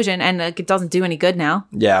explosion, and like, it doesn't do any good now.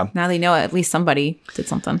 yeah. Now they know at least somebody did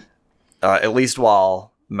something. At least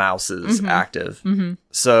while Mouse is active.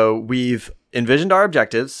 So we've envisioned our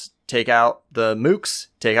objectives. Take out the mooks,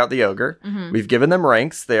 take out the ogre. We've given them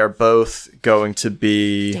ranks. They are both going to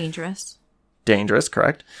be Dangerous. dangerous,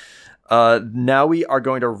 correct? Now we are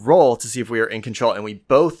going to roll to see if we are in control, and we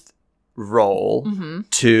both roll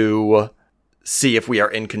to see if we are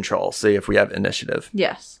in control, see if we have initiative.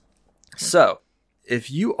 Yes. So,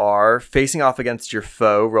 if you are facing off against your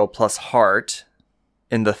foe, roll plus heart.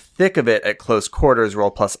 In the thick of it at close quarters,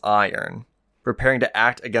 roll plus iron. Preparing to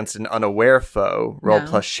act against an unaware foe, roll No.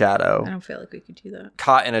 plus shadow. I don't feel like we could do that.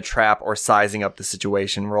 Caught in a trap or sizing up the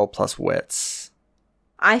situation, roll plus wits.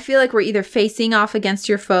 I feel like we're either facing off against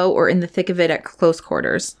your foe or in the thick of it at close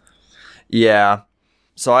quarters. Yeah.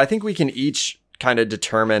 So I think we can each kind of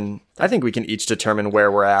determine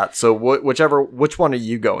where we're at. So which one are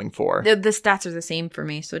you going for? The stats are the same for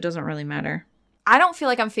me, so it doesn't really matter. I don't feel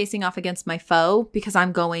like I'm facing off against my foe because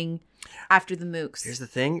I'm going after the mooks. Here's the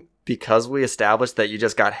thing. Because we established that you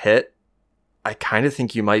just got hit, I kind of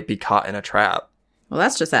think you might be caught in a trap. Well,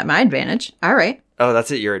 that's just at my advantage. All right. Oh,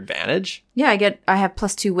 that's at your advantage? Yeah, I have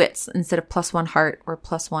 +2 wits instead of +1 heart or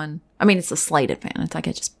 +1. I mean, it's a slight advantage. I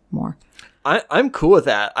get just more. I'm cool with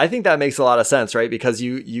that. I think that makes a lot of sense, right? Because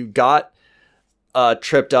you got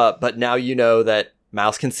tripped up, but now you know that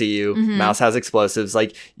Mouse can see you. Mouse has explosives.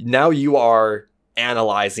 Like, now you are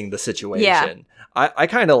analyzing the situation. Yeah. I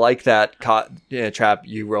kind of like that trap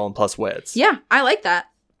you rolling plus wits. Yeah, I like that.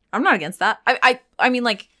 I'm not against that. I mean,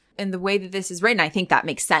 like, in the way that this is written, I think that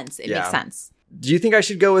makes sense. It makes sense. Do you think I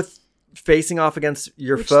should go with facing off against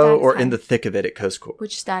your Which foe stat is or higher? in the thick of it at close quarters?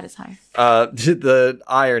 Which stat is higher? The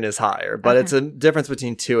iron is higher, but Okay. it's a difference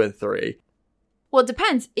between 2 and 3. Well, it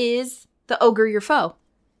depends. Is the ogre your foe?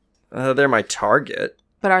 They're my target.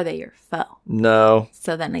 But are they your foe? No.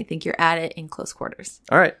 So then I think you're at it in close quarters.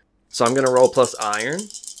 All right. So I'm going to roll plus iron.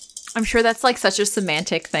 I'm sure that's like such a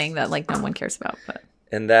semantic thing that like no one cares about. But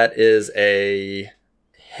And that is a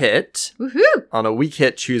hit. woohoo! On a weak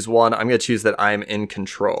hit, choose one. I'm going to choose that I'm in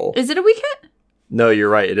control. Is it a weak hit? No, you're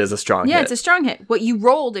right. It is a strong Yeah, hit. it's a strong hit. What you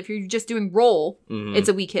rolled, if you're just doing roll, Mhm. it's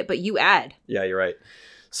a weak hit, but you add. Yeah, you're right.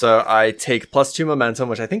 So I take plus 2 momentum,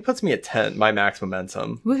 which I think puts me at 10, my max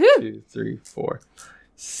momentum. Woohoo! 2, 3, 4,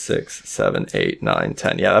 6, 7, 8, 9,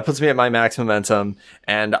 10. Yeah, that puts me at my max momentum,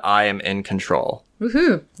 and I am in control.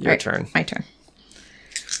 Woohoo! Your turn. My turn.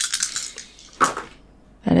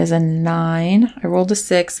 That is a 9. I rolled a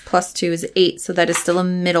 6. Plus 2 is 8. So that is still a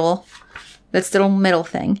middle. That's still a middle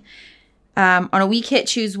thing. On a weak hit,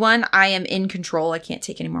 choose one. I am in control. I can't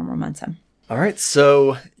take any more momentum. All right,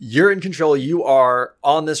 so you're in control. You are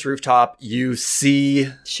on this rooftop. You see...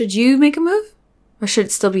 Should you make a move? Or should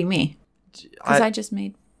it still be me? Because I- I just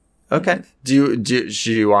made... Okay. Do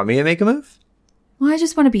you want me to make a move? Well, I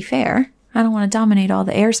just want to be fair. I don't want to dominate all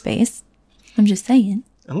the airspace. I'm just saying.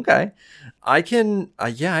 Okay. I can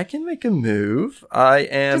make a move. I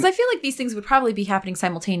am... Because I feel like these things would probably be happening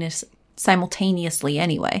simultaneously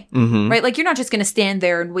anyway. Mhm. Right? Like, you're not just going to stand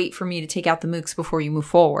there and wait for me to take out the mooks before you move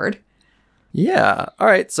forward. Yeah. All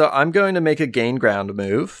right, so I'm going to make a gain ground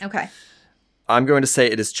move. Okay. I'm going to say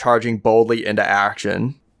it is charging boldly into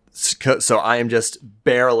action. So I am just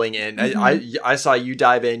barreling in. I saw you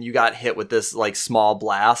dive in. You got hit with this like small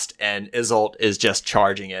blast, and Isolt is just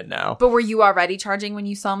charging in now. But were you already charging when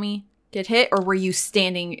you saw me get hit, or were you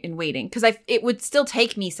standing and waiting? Because it would still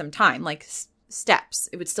take me some time, like steps.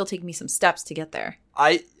 It would still take me some steps to get there.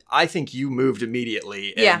 I think you moved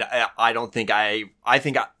immediately, and I don't think I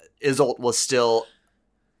think Isolt was still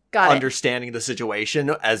understanding the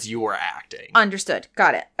situation as you were acting. Understood.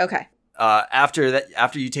 Got it. Okay.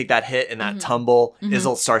 After you take that hit and that tumble,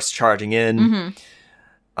 Isolt starts charging in.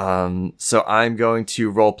 So I'm going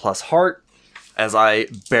to roll plus heart as I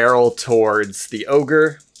barrel towards the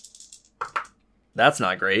ogre. That's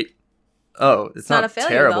not great. Oh, it's not a failure,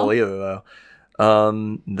 terrible either, though.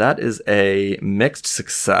 That is a mixed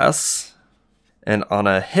success. And on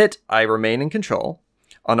a hit, I remain in control.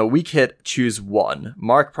 On a weak hit, choose 1.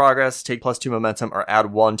 Mark progress, take +2 momentum, or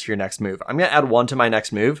add 1 to your next move. I'm going to add 1 to my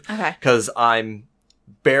next move. Okay. Because I'm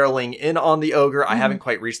barreling in on the ogre. I haven't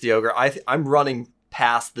quite reached the ogre. I'm running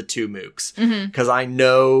past the 2 mooks. Because I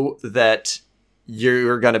know that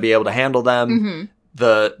you're going to be able to handle them.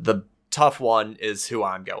 The tough one is who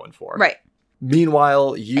I'm going for. Right.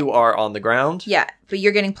 Meanwhile, you are on the ground. Yeah, but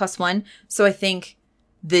you're getting +1. So I think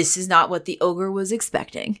this is not what the ogre was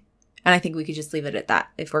expecting. And I think we could just leave it at that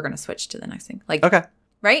if we're going to switch to the next thing. Like, okay.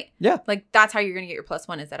 Right? Yeah. Like, that's how you're going to get your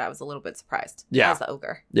 +1 is that I was a little bit surprised. Yeah. As the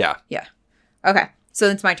ogre. Yeah. Yeah. Okay. So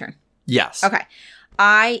it's my turn. Yes. Okay.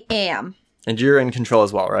 I am. And you're in control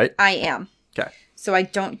as well, right? I am. Okay. So I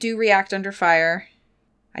don't do react under fire.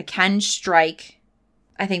 I can strike.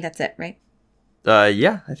 I think that's it, right?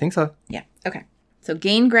 Yeah, I think so. Yeah. Okay. So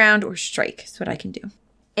gain ground or strike is what I can do.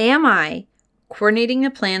 Am I coordinating a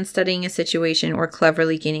plan, studying a situation, or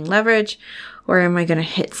cleverly gaining leverage? Or am I going to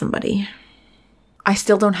hit somebody? I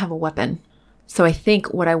still don't have a weapon. So I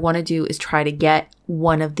think what I want to do is try to get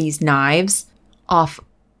one of these knives off.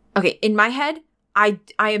 Okay, in my head, I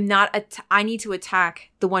am not, I need to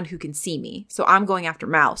attack the one who can see me. So I'm going after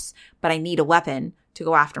Mouse, but I need a weapon to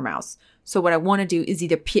go after Mouse. So what I want to do is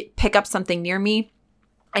either pick up something near me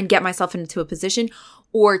and get myself into a position,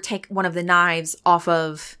 or take one of the knives off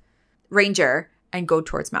of Ranger and go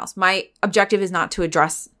towards Mouse. My objective is not to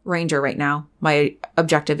address Ranger right now. My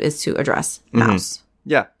objective is to address Mouse.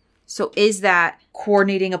 Yeah. So is that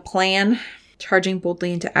coordinating a plan, charging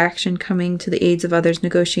boldly into action, coming to the aids of others,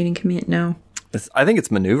 negotiating command? No. I think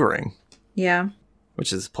it's maneuvering. Yeah.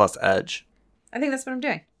 Which is plus edge. I think that's what I'm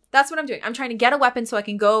doing. That's what I'm doing. I'm trying to get a weapon so I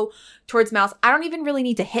can go towards Mouse. I don't even really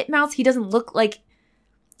need to hit Mouse. He doesn't look like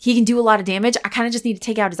he can do a lot of damage. I kind of just need to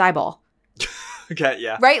take out his eyeball. Okay,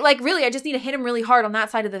 yeah. Right? Like, really, I just need to hit him really hard on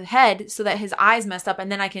that side of the head so that his eyes messed up,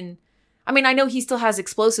 and then I can... I mean, I know he still has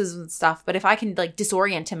explosives and stuff, but if I can, like,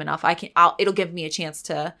 disorient him enough, it'll give me a chance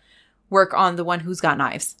to work on the one who's got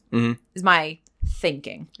knives, is my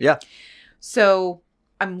thinking. Yeah. So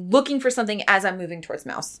I'm looking for something as I'm moving towards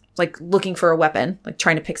Mouse. Like, looking for a weapon, like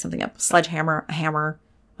trying to pick something up. A sledgehammer, a hammer,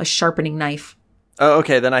 a sharpening knife. Oh,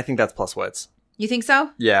 okay, then I think that's plus wits. You think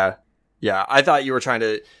so? Yeah. Yeah, I thought you were trying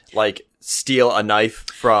to, like, steal a knife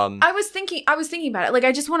from... I was thinking about it. Like,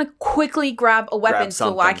 I just want to quickly grab a weapon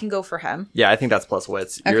so I can go for him. Yeah, I think that's plus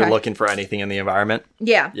wits. Okay. You're looking for anything in the environment.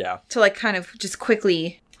 Yeah. Yeah. To, like, kind of just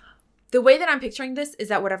quickly... The way that I'm picturing this is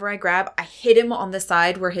that whatever I grab, I hit him on the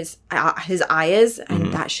side where his eye is,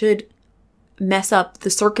 and that should mess up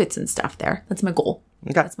the circuits and stuff there. That's my goal.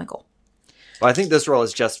 Okay. That's my goal. Well, I think this roll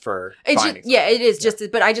is just for finding yeah, it is just...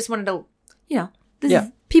 But I just wanted to, you know... This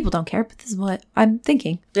is, people don't care, but this is what I'm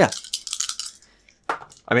thinking. Yeah.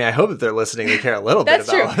 I mean, I hope if they're listening, they care a little bit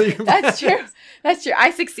about it. That's true. That's true.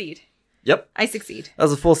 I succeed. Yep. I succeed. That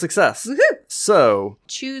was a full success. Woohoo! So.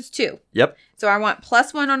 Choose 2. Yep. So I want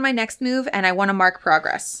 +1 on my next move, and I want to mark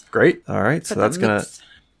progress. Great. All right. So that's going to.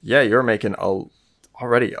 Yeah, you're making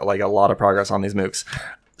already like a lot of progress on these mooks.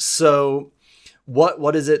 So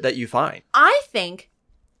what is it that you find? I think.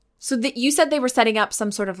 So that you said they were setting up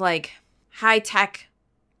some sort of like high-tech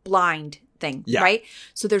blind thing, right?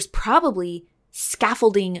 So there's probably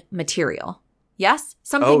scaffolding material. Yes?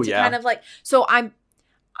 Something to kind of like... So I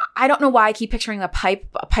don't know why I keep picturing a pipe.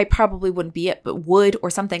 A pipe probably wouldn't be it, but wood or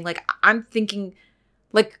something. Like, I'm thinking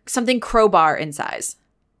like something crowbar in size.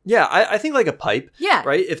 Yeah, I think like a pipe. Yeah.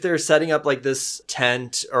 Right? If they're setting up like this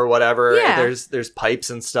tent or whatever, there's pipes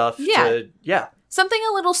and stuff. Yeah. Something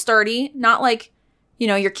a little sturdy, not like, you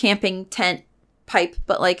know, your camping tent pipe,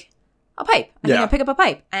 but like a pipe. I think I'll pick up a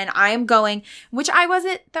pipe. And I am going... Which eye was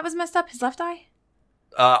it that was messed up? His left eye?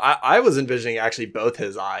 I was envisioning actually both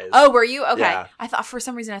his eyes. Oh, were you? Okay. Yeah. I thought for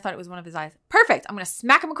some reason it was one of his eyes. Perfect. I'm going to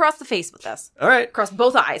smack him across the face with this. All right. Across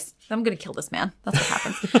both eyes. I'm going to kill this man. That's what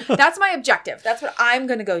happens. That's my objective. That's what I'm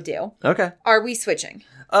going to go do. Okay. Are we switching?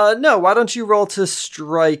 No, why don't you roll to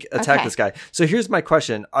strike, attack Okay. this guy? So here's my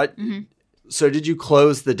question. So did you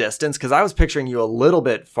close the distance? Because I was picturing you a little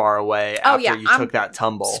bit far away after you took that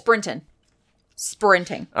tumble. Sprinting.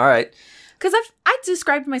 All right. Because I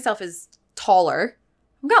described myself as taller.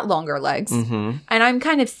 I've got longer legs. Mm-hmm. And I'm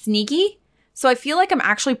kind of sneaky. So I feel like I'm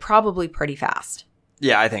actually probably pretty fast.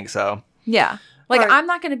 Yeah, I think so. Yeah. Like All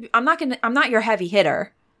right. I'm not your heavy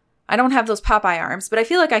hitter. I don't have those Popeye arms, but I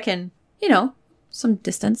feel like I can, some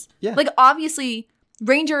distance. Yeah. Like obviously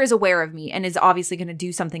Ranger is aware of me and is obviously going to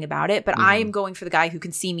do something about it, but I am going for the guy who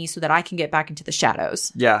can see me so that I can get back into the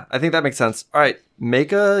shadows. Yeah, I think that makes sense. All right,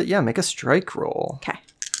 make a strike roll. Okay.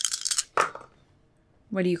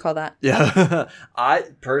 What do you call that? Yeah. I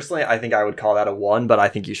think I would call that a 1, but I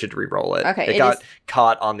think you should re-roll it. Okay, It got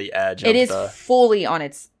caught on the edge. It is fully on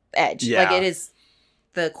its edge. Yeah. Like it is,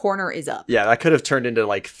 the corner is up. Yeah, that could have turned into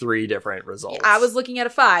like 3 different results. I was looking at a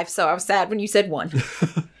 5, so I was sad when you said 1.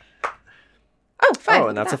 Oh, 5. Oh,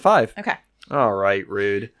 and that's a 5. Okay. All right,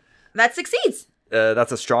 Rude. That succeeds.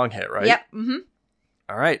 That's a strong hit, right? Yep. Mm-hmm.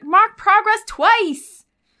 All right. Mark progress twice.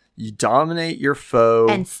 You dominate your foe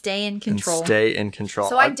And stay in control.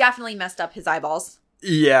 So I definitely messed up his eyeballs.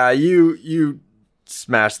 Yeah, you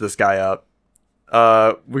smashed this guy up.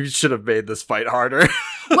 We should have made this fight harder.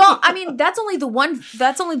 Well, I mean, that's only the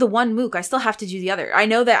one mook. I still have to do the other. I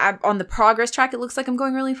know that on the progress track, it looks like I'm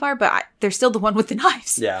going really far, but there's still the one with the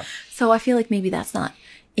knives. Yeah. So I feel like maybe that's not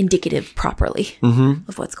indicative properly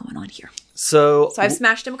of what's going on here. So I've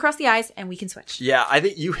smashed him across the eyes, and we can switch. Yeah, I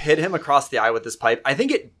think you hit him across the eye with this pipe. I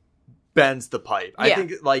think it bends the pipe. Yeah.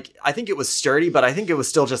 I think it was sturdy, but I think it was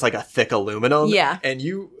still just like a thick aluminum. Yeah. And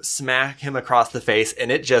you smack him across the face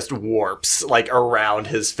and it just warps like around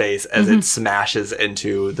his face as it smashes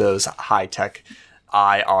into those high-tech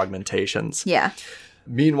eye augmentations. Yeah.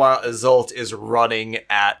 Meanwhile, Isolde is running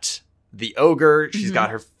at the ogre. She's got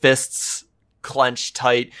her fists clenched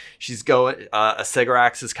tight. She's going,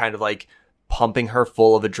 Sigarax is kind of like pumping her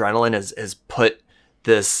full of adrenaline, has put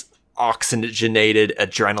this oxygenated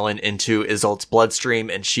adrenaline into Isolde's bloodstream,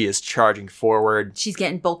 and she is charging forward. She's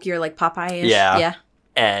getting bulkier like Popeye-ish. Yeah. Yeah.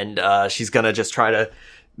 And she's going to just try to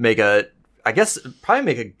make a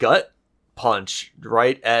gut punch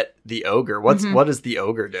right at the ogre. What is the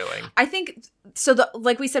ogre doing? I think so.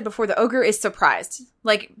 Like we said before, the ogre is surprised.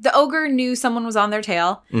 Like the ogre knew someone was on their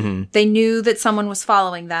tail. They knew that someone was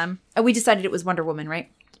following them. And we decided it was Wonder Woman,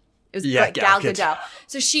 right? It was Gal Gadot.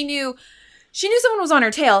 So she knew someone was on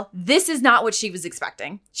her tail. This is not what she was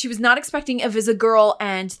expecting. She was not expecting a Visagirl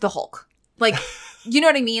and the Hulk. Like, you know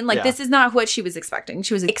what I mean? Like, This is not what she was expecting.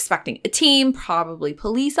 She was expecting a team, probably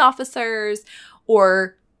police officers,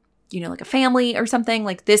 or like a family or something.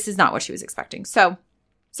 Like, this is not what she was expecting. So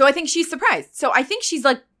I think she's surprised. So I think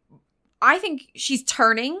she's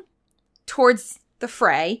turning towards the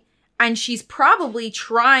fray, and she's probably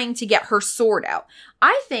trying to get her sword out.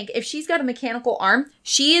 I think if she's got a mechanical arm,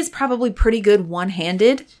 she is probably pretty good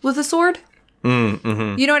one-handed with a sword.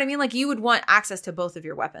 Mm-hmm. You know what I mean? Like, you would want access to both of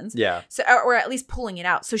your weapons. Yeah. So, or at least pulling it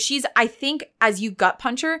out. So I think as you gut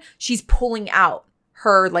punch her, she's pulling out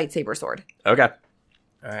her lightsaber sword. Okay.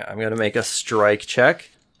 All right, I'm going to make a strike check.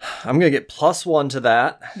 I'm going to get +1 to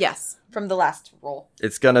that. Yes, from the last roll.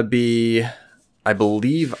 It's going to be, I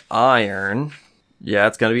believe, iron. Yeah,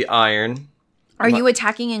 it's going to be iron. Are you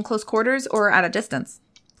attacking in close quarters or at a distance?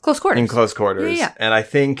 Close quarters. In close quarters. Yeah. And I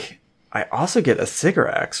think I also get a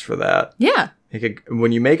Sigarax for that. Yeah.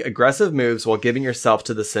 When you make aggressive moves while giving yourself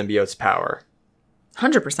to the symbiote's power.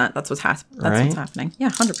 100%. That's what's happening. Yeah,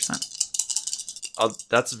 100%.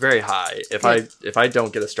 That's very high. If I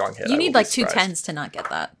don't get a strong hit, you need like 2 surprised. 10s to not get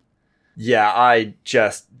that. Yeah,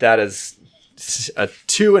 that is a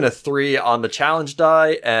 2 and a 3 on the challenge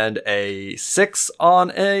die and a 6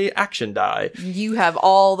 on a action die. You have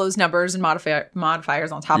all those numbers and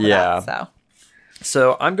modifiers on top of that.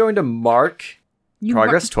 So I'm going to mark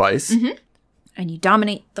progress twice. And you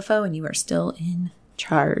dominate the foe, and you are still in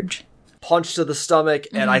charge. Punch to the stomach,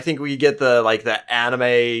 and I think we get the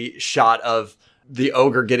anime shot of the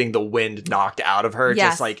ogre getting the wind knocked out of her.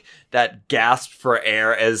 Yes. Just like that gasp for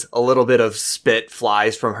air as a little bit of spit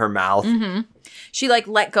flies from her mouth. She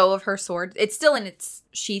let go of her sword. It's still in its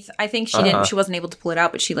sheath. I think she wasn't able to pull it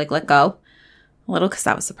out, but she let go a little because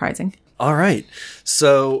that was surprising. All right.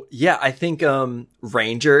 So yeah, I think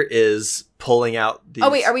Ranger is pulling out these... Oh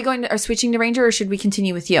wait, are switching to Ranger, or should we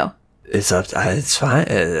continue with you? It's up to, it's fine.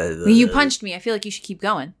 You punched me. I feel like you should keep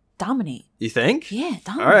going. dominate. You think? Yeah,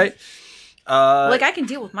 dominate. All right. Like, I can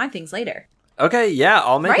deal with my things later. Okay, yeah,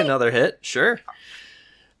 I'll make Right? another hit. Sure.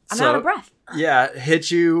 I'm out of breath. Yeah,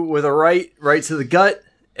 hit you with a right to the gut,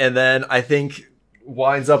 and then I think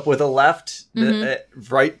winds up with a left,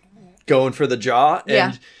 right going for the jaw.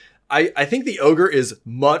 And Yeah. I think the ogre is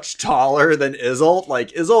much taller than Isolt. Like,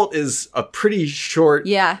 Isolt is a pretty short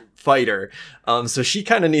fighter. So she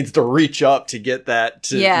kind of needs to reach up to get that,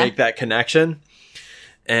 to make that connection.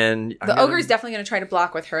 And the ogre is definitely going to try to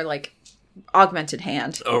block with her, like, augmented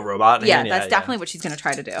hand. Oh, robot hand? Yeah, that's definitely what she's going to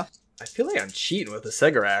try to do. I feel like I'm cheating with the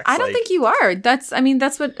Sigarax. I don't think you are. That's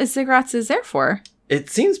what a Sigarax is there for. It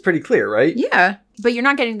seems pretty clear, right? Yeah. But you're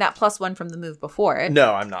not getting that +1 from the move before it.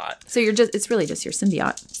 No, I'm not. So it's really just your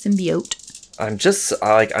symbiote. I'm just,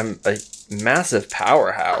 I'm a massive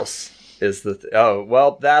powerhouse is oh,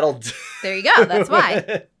 well, that'll do. There you go. That's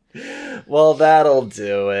why. Well, that'll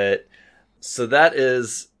do it. So that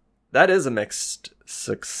is a mixed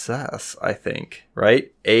success, I think,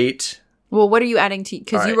 right? 8. Well, what are you adding to,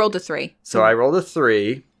 because you rolled a 3. So I rolled a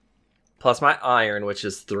 3 plus my iron, which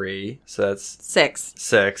is 3. So that's 6.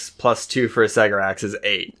 6 plus 2 for a Sigarax is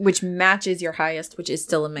 8. Which matches your highest, which is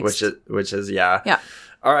still a mixed. Which is yeah. Yeah.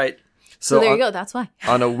 All right. So there you go. That's why.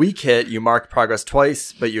 On a weak hit, you mark progress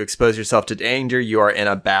twice, but you expose yourself to danger. You are in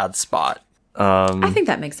a bad spot. I think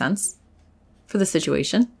that makes sense for the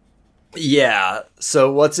situation. Yeah.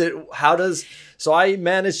 So so I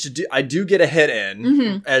managed to I do get a hit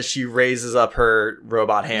in as she raises up her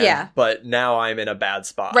robot hand. Yeah. But now I'm in a bad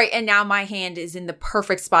spot. Right. And now my hand is in the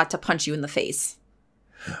perfect spot to punch you in the face.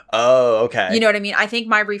 Oh, okay. You know what I mean? I think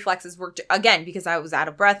my reflexes worked again because I was out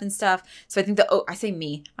of breath and stuff. So I think I say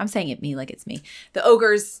me. I'm saying it me like it's me. The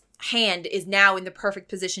ogre's hand is now in the perfect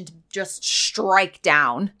position to just strike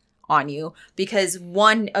down on you because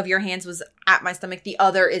one of your hands was at my stomach, the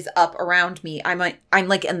other is up around me. I'm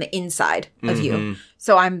like on the inside of you.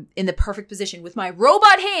 So I'm in the perfect position with my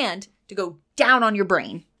robot hand to go down on your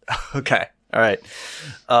brain. Okay. All right.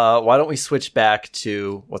 Why don't we switch back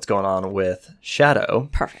to what's going on with Shadow?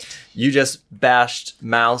 Perfect. You just bashed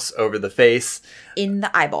Mouse over the face. In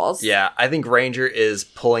the eyeballs. Yeah, I think Ranger is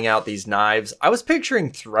pulling out these knives. I was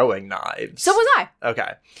picturing throwing knives. So was I.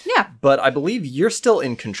 Okay. Yeah. But I believe you're still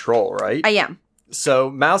in control, right? I am. So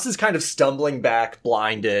Mouse is kind of stumbling back,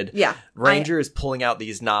 blinded. Yeah. Ranger is pulling out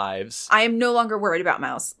these knives. I am no longer worried about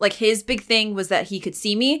Mouse. Like, his big thing was that he could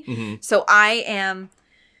see me. So I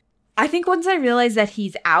think once I realize that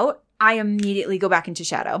he's out, I immediately go back into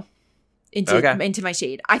Shadow. Into my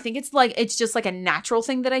shade. I think it's just like a natural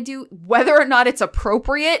thing that I do. Whether or not it's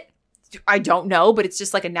appropriate, I don't know, but it's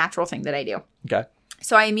just like a natural thing that I do. Okay.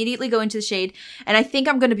 So I immediately go into the shade, and I think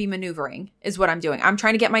I'm going to be maneuvering is what I'm doing. I'm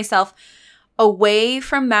trying to get myself away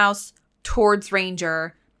from Mouse towards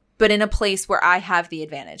Ranger, but in a place where I have the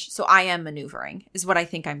advantage. So I am maneuvering is what I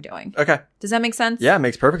think I'm doing. Okay. Does that make sense? Yeah, it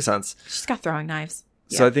makes perfect sense. She's got throwing knives.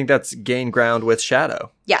 So I think that's gain ground with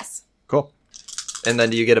Shadow. Yes. Cool. And then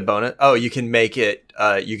do you get a bonus? Oh, you can make it,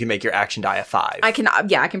 you can make your action die a 5. I can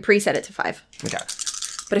preset it to 5. Okay.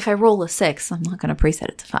 But if I roll a 6, I'm not going to preset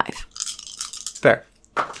it to 5. Fair.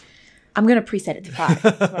 I'm going to preset it to 5.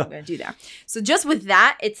 That's what I'm going to do there. So just with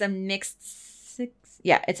that, it's a mixed 6.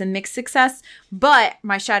 Yeah, it's a mixed success. But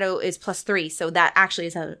my Shadow is +3. So that actually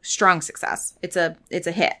is a strong success. It's a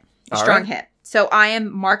hit. A strong hit. So I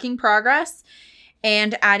am marking progress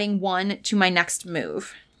and adding 1 to my next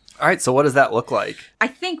move. All right, so what does that look like? I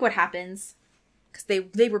think what happens, because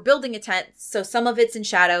they were building a tent, so some of it's in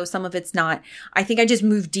shadow, some of it's not. I think I just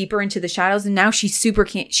moved deeper into the shadows, and now she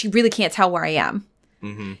really can't tell where I am.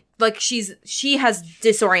 Like she has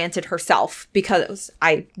disoriented herself because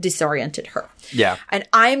I disoriented her. Yeah. And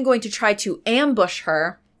I'm going to try to ambush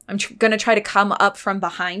her. I'm going to try to come up from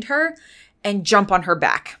behind her and jump on her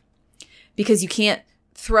back, because you can't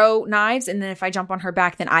throw knives, and then if I jump on her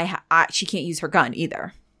back, then she can't use her gun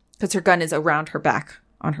either, because her gun is around her back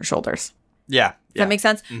on her shoulders. Yeah. Does that make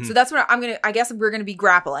sense? So that's what I guess we're going to be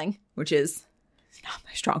grappling, which is not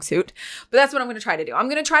my strong suit, but that's what I'm going to try to do. I'm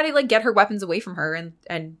going to try to like get her weapons away from her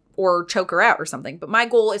and or choke her out or something. But my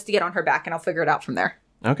goal is to get on her back, and I'll figure it out from there.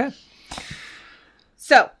 Okay.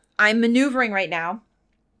 So I'm maneuvering right now.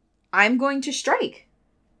 I'm going to strike.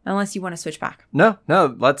 Unless you want to switch back. No.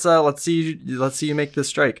 Let's see you make this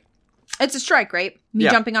strike. It's a strike, right? Me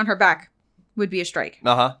jumping on her back would be a strike.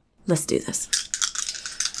 Let's do this.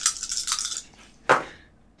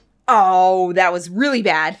 Oh, that was really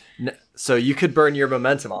bad. So you could burn your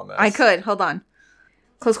momentum on this. I could. Hold on.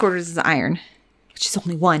 Close quarters is iron, which is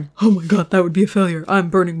only 1. Oh my god, that would be a failure. I am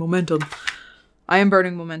burning momentum.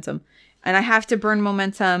 And I have to burn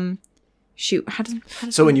momentum Shoot. How does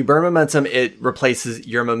So when you burn momentum,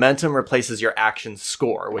 your momentum replaces your action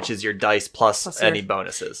score, which is your dice plus any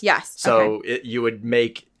bonuses. Yes. So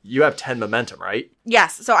you have 10 momentum, right?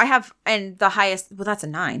 Yes. So I have, and the highest, well, that's a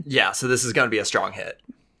 9. Yeah. So this is going to be a strong hit.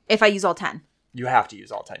 If I use all 10. You have to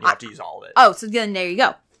use all 10. You have to use all of it. Oh, so then there you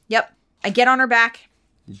go. Yep. I get on her back.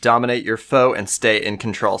 You dominate your foe and stay in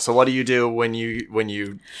control. So what do you do when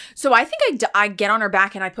you? So I think I get on her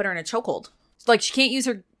back and I put her in a chokehold. Like she can't use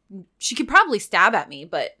her. She could probably stab at me,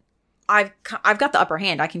 but I've got the upper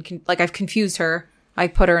hand. I've confused her. I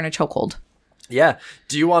put her in a chokehold. Yeah.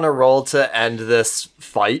 Do you want to roll to end this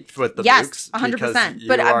fight with the Yes, Books? 100%. Because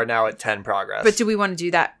you are now at 10 progress. But do we want to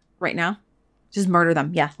do that right now? Just murder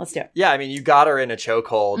them. Yeah, let's do it. Yeah, I mean, you got her in a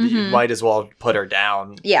chokehold. Mm-hmm. You might as well put her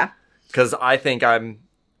down. Yeah. Because I think I'm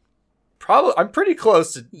pretty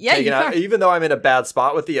close to taking out, even though I'm in a bad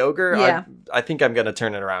spot with the ogre. Yeah. I think I'm going to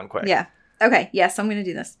turn it around quick. Yeah. Okay. Yes, I'm going to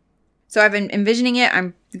do this. So I've been envisioning it.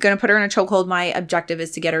 I'm going to put her in a chokehold. My objective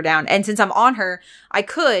is to get her down. And since I'm on her,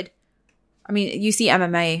 you see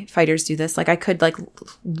MMA fighters do this. Like I could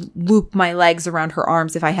loop my legs around her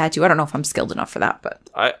arms if I had to. I don't know if I'm skilled enough for that, but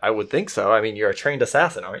I would think so. I mean, you're a trained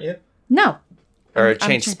assassin, aren't you? No. Or a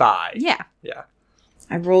trained spy. Yeah. Yeah.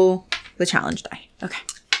 I roll the challenge die. Okay.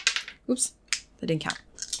 Oops. That didn't count.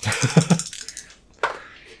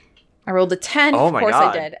 I rolled a 10. Oh of my course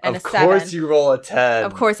God. I did. And of a 7. Of course you roll a 10.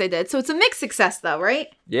 Of course I did. So it's a mixed success though, right?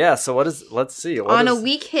 Yeah. So let's see. A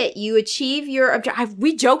weak hit, you achieve your objective.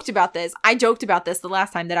 We joked about this. I joked about this the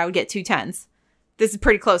last time that I would get 2 10s. This is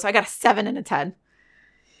pretty close. I got a 7 and a 10.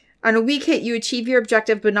 On a weak hit, you achieve your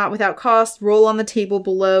objective, but not without cost. Roll on the table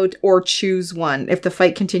below or choose one. If the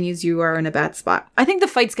fight continues, you are in a bad spot. I think the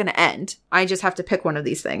fight's going to end. I just have to pick one of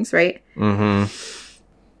these things, right? Mm-hmm.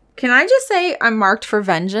 Can I just say I'm marked for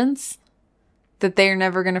vengeance? That they're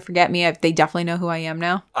never going to forget me. They definitely know who I am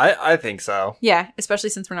now. I think so. Yeah, especially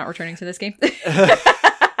since we're not returning to this game.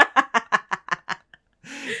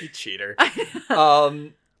 You cheater.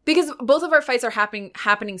 Because both of our fights are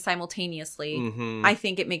happening simultaneously. Mm-hmm. I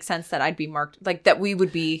think it makes sense that I'd be marked, like that we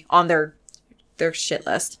would be on their shit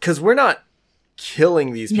list. Because we're not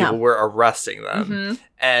killing these people, we're arresting them. Mm-hmm.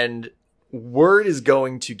 And word is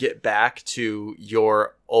going to get back to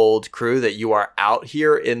your old crew that you are out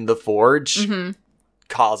here in the forge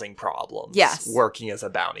causing problems. Yes. Working as a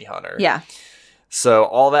bounty hunter. Yeah. So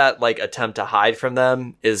all that attempt to hide from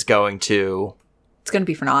them is going to... It's going to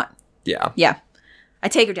be for naught. Yeah. Yeah. I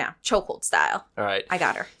take her down, chokehold style. All right. I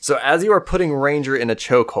got her. So as you are putting Ranger in a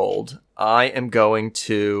chokehold, I am going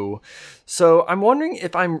to... So I'm wondering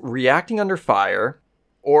if I'm reacting under fire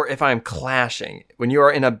or if I'm clashing. When you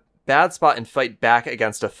are in a bad spot and fight back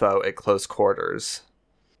against a foe at close quarters.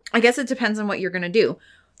 I guess it depends on what you're going to do.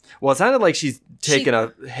 Well, it sounded like she's taking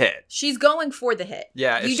a hit. She's going for the hit.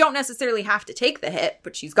 Yeah. You don't necessarily have to take the hit,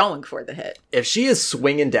 but she's going for the hit. If she is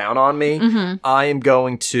swinging down on me, I'm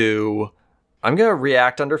going to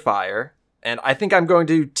react under fire, and I think I'm going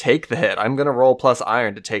to take the hit. I'm going to roll plus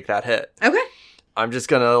iron to take that hit. Okay. I'm just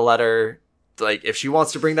going to let her, if she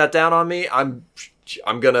wants to bring that down on me, I'm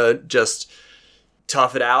going to just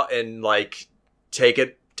tough it out and, take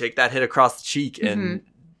that hit across the cheek and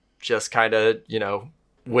just kind of,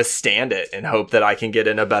 withstand it and hope that I can get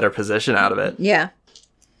in a better position out of it. Yeah.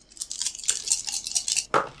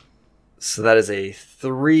 So that is a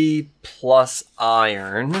 3 plus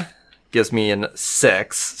iron. Gives me a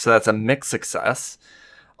 6, so that's a mixed success.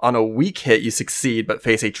 On a weak hit, you succeed, but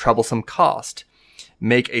face a troublesome cost.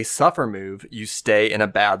 Make a suffer move, you stay in a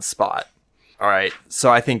bad spot. All right,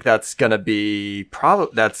 so I think that's going to be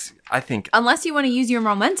Unless you want to use your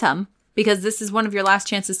momentum, because this is one of your last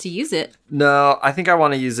chances to use it. No, I think I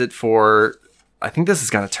want to use it I think this is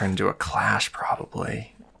going to turn into a clash,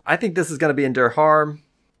 probably. I think this is going to be endure harm,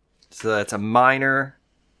 so that's a minor,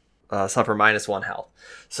 suffer -1 health.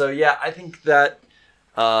 So yeah, I think that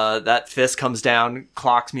that fist comes down,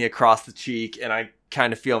 clocks me across the cheek, and I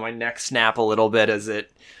kind of feel my neck snap a little bit as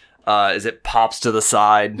it pops to the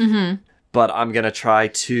side. Mm-hmm. But I'm gonna try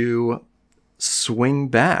to swing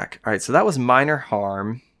back. All right, so that was minor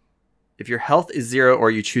harm. If your health is 0 or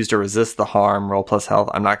you choose to resist the harm, roll plus health.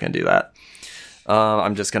 I'm not gonna do that.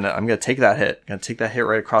 I'm gonna take that hit. I'm gonna take that hit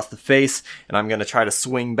right across the face, and I'm gonna try to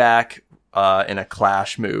swing back. In a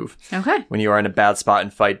clash move. Okay. When you are in a bad spot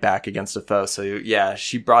and fight back against a foe. So yeah,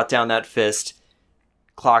 she brought down that fist,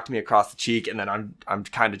 clocked me across the cheek, and then I'm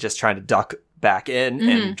kind of just trying to duck back in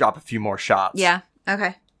and drop a few more shots. Yeah.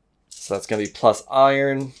 Okay. So that's gonna be plus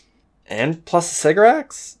iron and plus a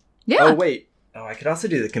Sigarax? Yeah. Oh wait. Oh, I could also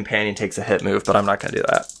do the companion takes a hit move, but I'm not gonna do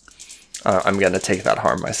that. I'm gonna take that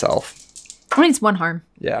harm myself. I mean, it's 1 harm.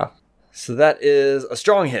 Yeah. So that is a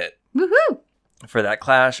strong hit. Woohoo! For that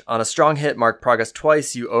clash. On a strong hit, mark progress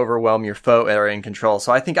twice. You overwhelm your foe and are in control.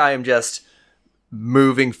 So I think I am just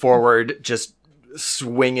moving forward, just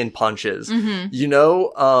swinging punches. Mm-hmm. You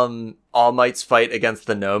know, All Might's fight against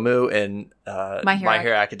the Nomu in My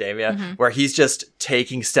Hero Academia, mm-hmm. where he's just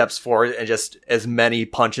taking steps forward and just as many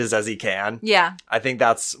punches as he can. Yeah. I think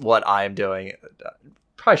that's what I'm doing.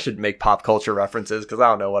 Probably should make pop culture references because I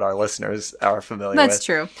don't know what our listeners are familiar with. That's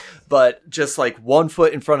true. But just like one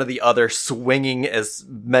foot in front of the other, swinging as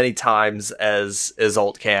many times as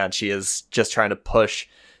Isolde can. She is just trying to push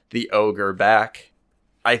the ogre back.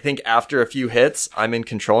 I think after a few hits, I'm in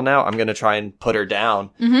control now. I'm going to try and put her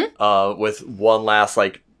down with one last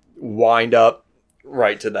like wind up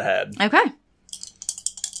right to the head. Okay.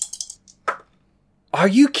 Are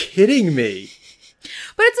you kidding me?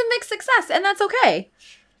 But it's a mixed success, and that's okay.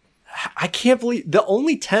 I can't believe the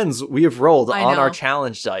only 10s we have rolled I on know. our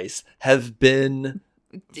challenge dice have been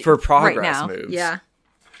for progress right now. moves. Yeah.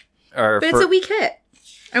 Or But it's a weak hit.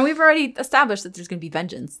 And we've already established that there's going to be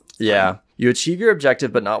vengeance. Yeah. You achieve your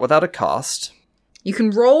objective, but not without a cost. You can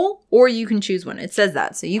roll, or you can choose one. It says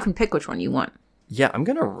that, so you can pick which one you want. Yeah, I'm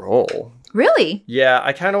going to roll. Really? Yeah,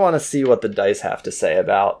 I kind of want to see what the dice have to say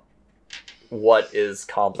about what is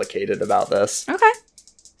complicated about this.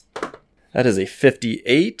 Okay. That is a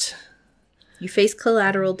 58. You face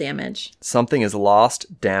collateral damage. Something is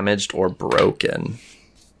lost, damaged, or broken.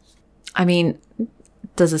 I mean,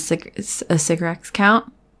 does a Cigarex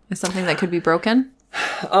count as something that could be broken?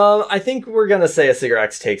 I think we're going to say a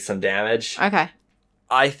Cigarex takes some damage. Okay.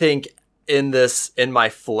 I think in my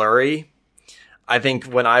flurry, I think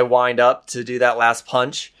when I wind up to do that last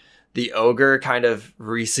punch, the ogre kind of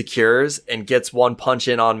resecures and gets one punch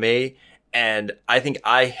in on me. And I think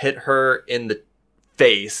I hit her in the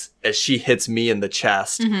face as she hits me in the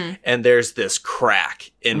chest. Mm-hmm. And there's this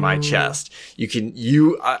crack in my chest.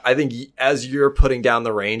 I think as you're putting down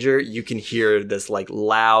the ranger, you can hear this like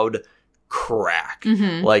loud crack,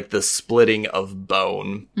 like the splitting of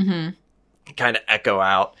bone kind of echo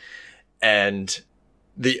out. And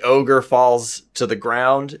the ogre falls to the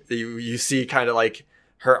ground. You see kind of like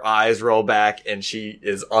her eyes roll back and she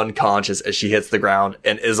is unconscious as she hits the ground,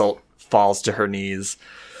 and Isolde falls to her knees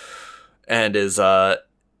and is, I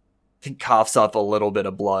think coughs up a little bit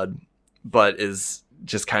of blood, but is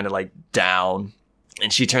just kind of like down.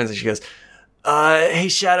 And she turns and she goes, hey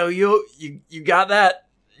Shadow, you got that?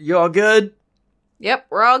 You all good? Yep,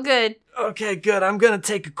 we're all good. Okay, good. I'm gonna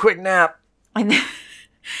take a quick nap. And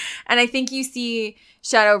I think you see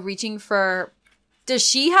Shadow reaching for... Does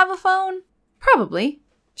she have a phone? Probably.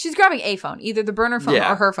 She's grabbing a phone, either the burner phone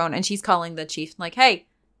or her phone, and she's calling the chief like, hey,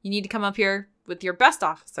 you need to come up here with your best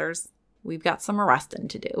officers. We've got some arresting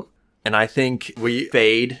to do. And I think we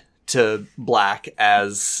fade to black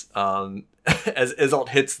as Isolde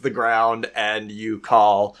hits the ground and you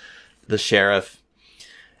call the sheriff.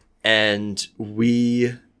 And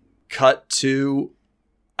we cut to,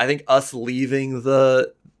 I think, us leaving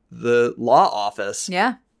the law office.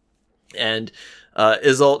 Yeah. And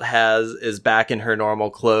Isolde is back in her normal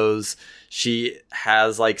clothes. She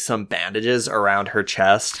has like some bandages around her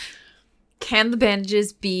chest. Can the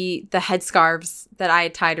bandages be the headscarves that I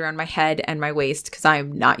had tied around my head and my waist? Because I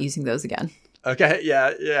am not using those again. Okay,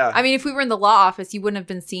 yeah. I mean, if we were in the law office, you wouldn't have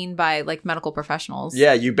been seen by like medical professionals.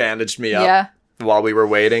 Yeah, you bandaged me up while we were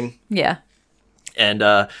waiting. Yeah. And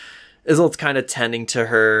Isolde's kind of tending to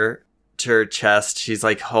her chest. She's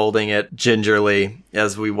like holding it gingerly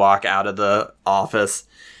as we walk out of the office.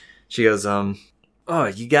 She goes, oh,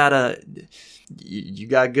 you got a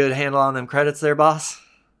good handle on them credits there, boss?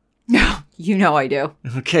 No, you know I do.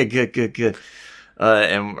 Okay, good.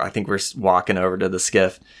 And I think we're walking over to the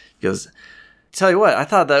skiff. He goes, tell you what, I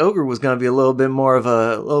thought the ogre was going to be a little bit more of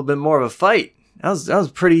a fight. That was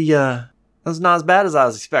not as bad as I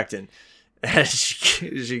was expecting. And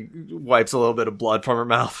she wipes a little bit of blood from her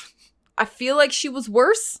mouth. I feel like she was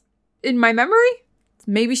worse in my memory.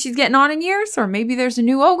 Maybe she's getting on in years, or maybe there's a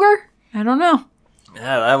new ogre. I don't know.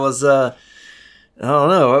 Yeah, that was I don't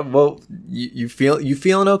know. Well, you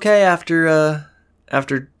feeling okay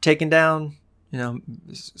after taking down,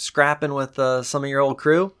 scrapping with some of your old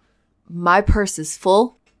crew? My purse is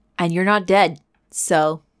full, and you're not dead,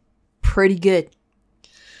 so pretty good.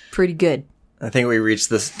 Pretty good. I think we reached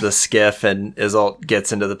the skiff, and Isolde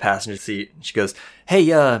gets into the passenger seat. She goes, "Hey,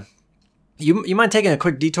 you mind taking a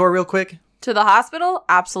quick detour, real quick?" To the hospital?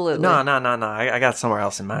 Absolutely. No. I got somewhere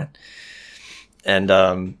else in mind.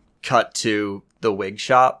 And cut to the wig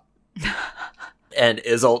shop, and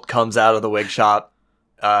Isolde comes out of the wig shop,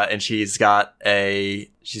 and she's got a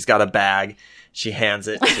bag. She hands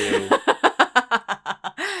it to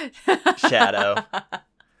Shadow.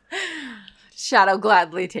 Shadow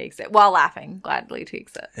gladly takes it. While laughing, gladly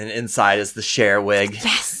takes it. And inside is the Cher wig.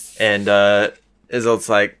 Yes! And Isolde's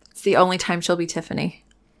like... It's the only time she'll be Tiffany.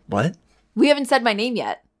 What? We haven't said my name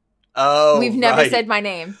yet. Oh, We've never right. said my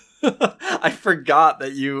name. I forgot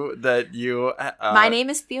that you... My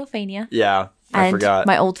name is Theophania. Yeah, I forgot.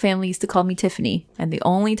 My old family used to call me Tiffany. And the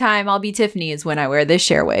only time I'll be Tiffany is when I wear this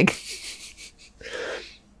Cher wig.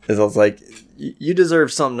 Isolde's like, you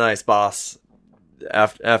deserve something nice, boss.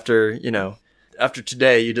 After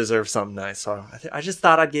today, you deserve something nice. So I just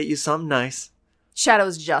thought I'd get you something nice.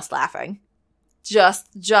 Shadow's just laughing.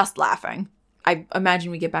 Just laughing. I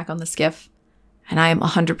imagine we get back on the skiff, and I am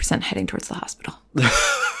 100% heading towards the hospital.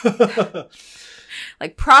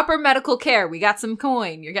 Like proper medical care. We got some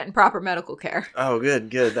coin. You're getting proper medical care. Oh, good.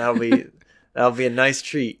 That'll be a nice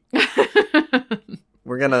treat.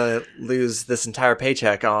 We're gonna lose this entire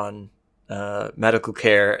paycheck on medical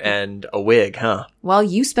care and a wig, huh? Well,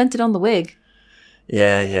 you spent it on the wig.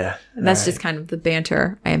 Yeah. And that's just kind of the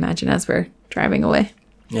banter, I imagine, as we're driving away.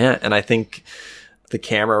 Yeah, and I think the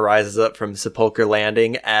camera rises up from Sepulchre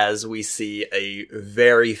Landing as we see a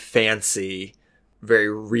very fancy, very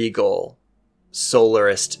regal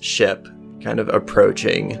Solarist ship kind of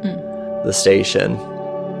approaching the station.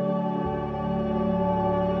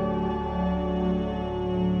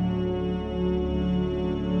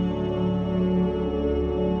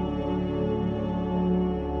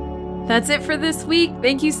 That's it for this week.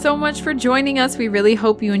 Thank you so much for joining us. We really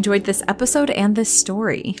hope you enjoyed this episode and this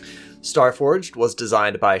story. Starforged was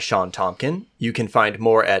designed by Sean Tompkin. You can find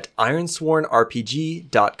more at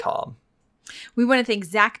ironswornrpg.com. We want to thank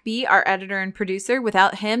Zach B., our editor and producer.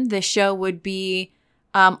 Without him, this show would be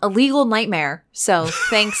a legal nightmare. So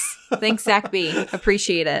thanks, Zach B.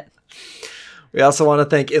 Appreciate it. We also want to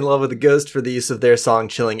thank In Love with the Ghost for the use of their song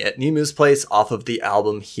Chilling at Nemu's Place off of the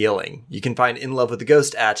album Healing. You can find In Love with the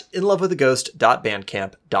Ghost at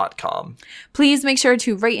inlovewiththeghost.bandcamp.com. Please make sure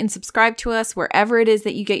to rate and subscribe to us wherever it is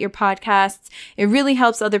that you get your podcasts. It really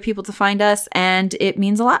helps other people to find us, and it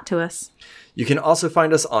means a lot to us. You can also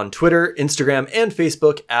find us on Twitter, Instagram, and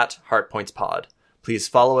Facebook at HeartPointsPod. Please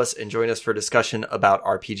follow us and join us for discussion about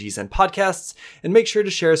RPGs and podcasts, and make sure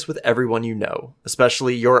to share us with everyone you know,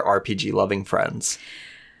 especially your RPG-loving friends.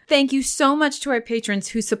 Thank you so much to our patrons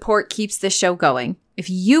whose support keeps this show going.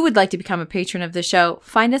 If you would like to become a patron of the show,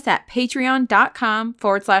 find us at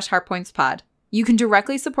patreon.com/HeartPointsPod. You can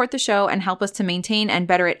directly support the show and help us to maintain and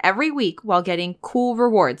better it every week while getting cool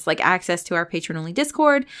rewards like access to our patron-only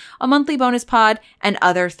Discord, a monthly bonus pod, and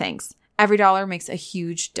other things. Every dollar makes a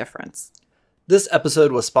huge difference. This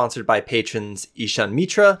episode was sponsored by patrons Ishan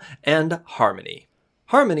Mitra and Harmony.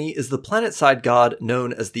 Harmony is the planet-side god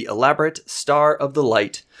known as the elaborate Star of the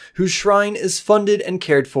Light, whose shrine is funded and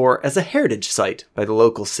cared for as a heritage site by the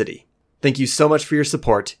local city. Thank you so much for your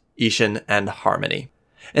support, Ishan and Harmony.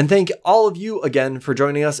 And thank all of you again for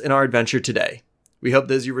joining us in our adventure today. We hope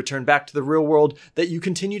that as you return back to the real world, that you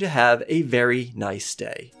continue to have a very nice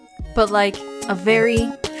day. But like a very,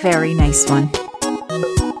 very nice one.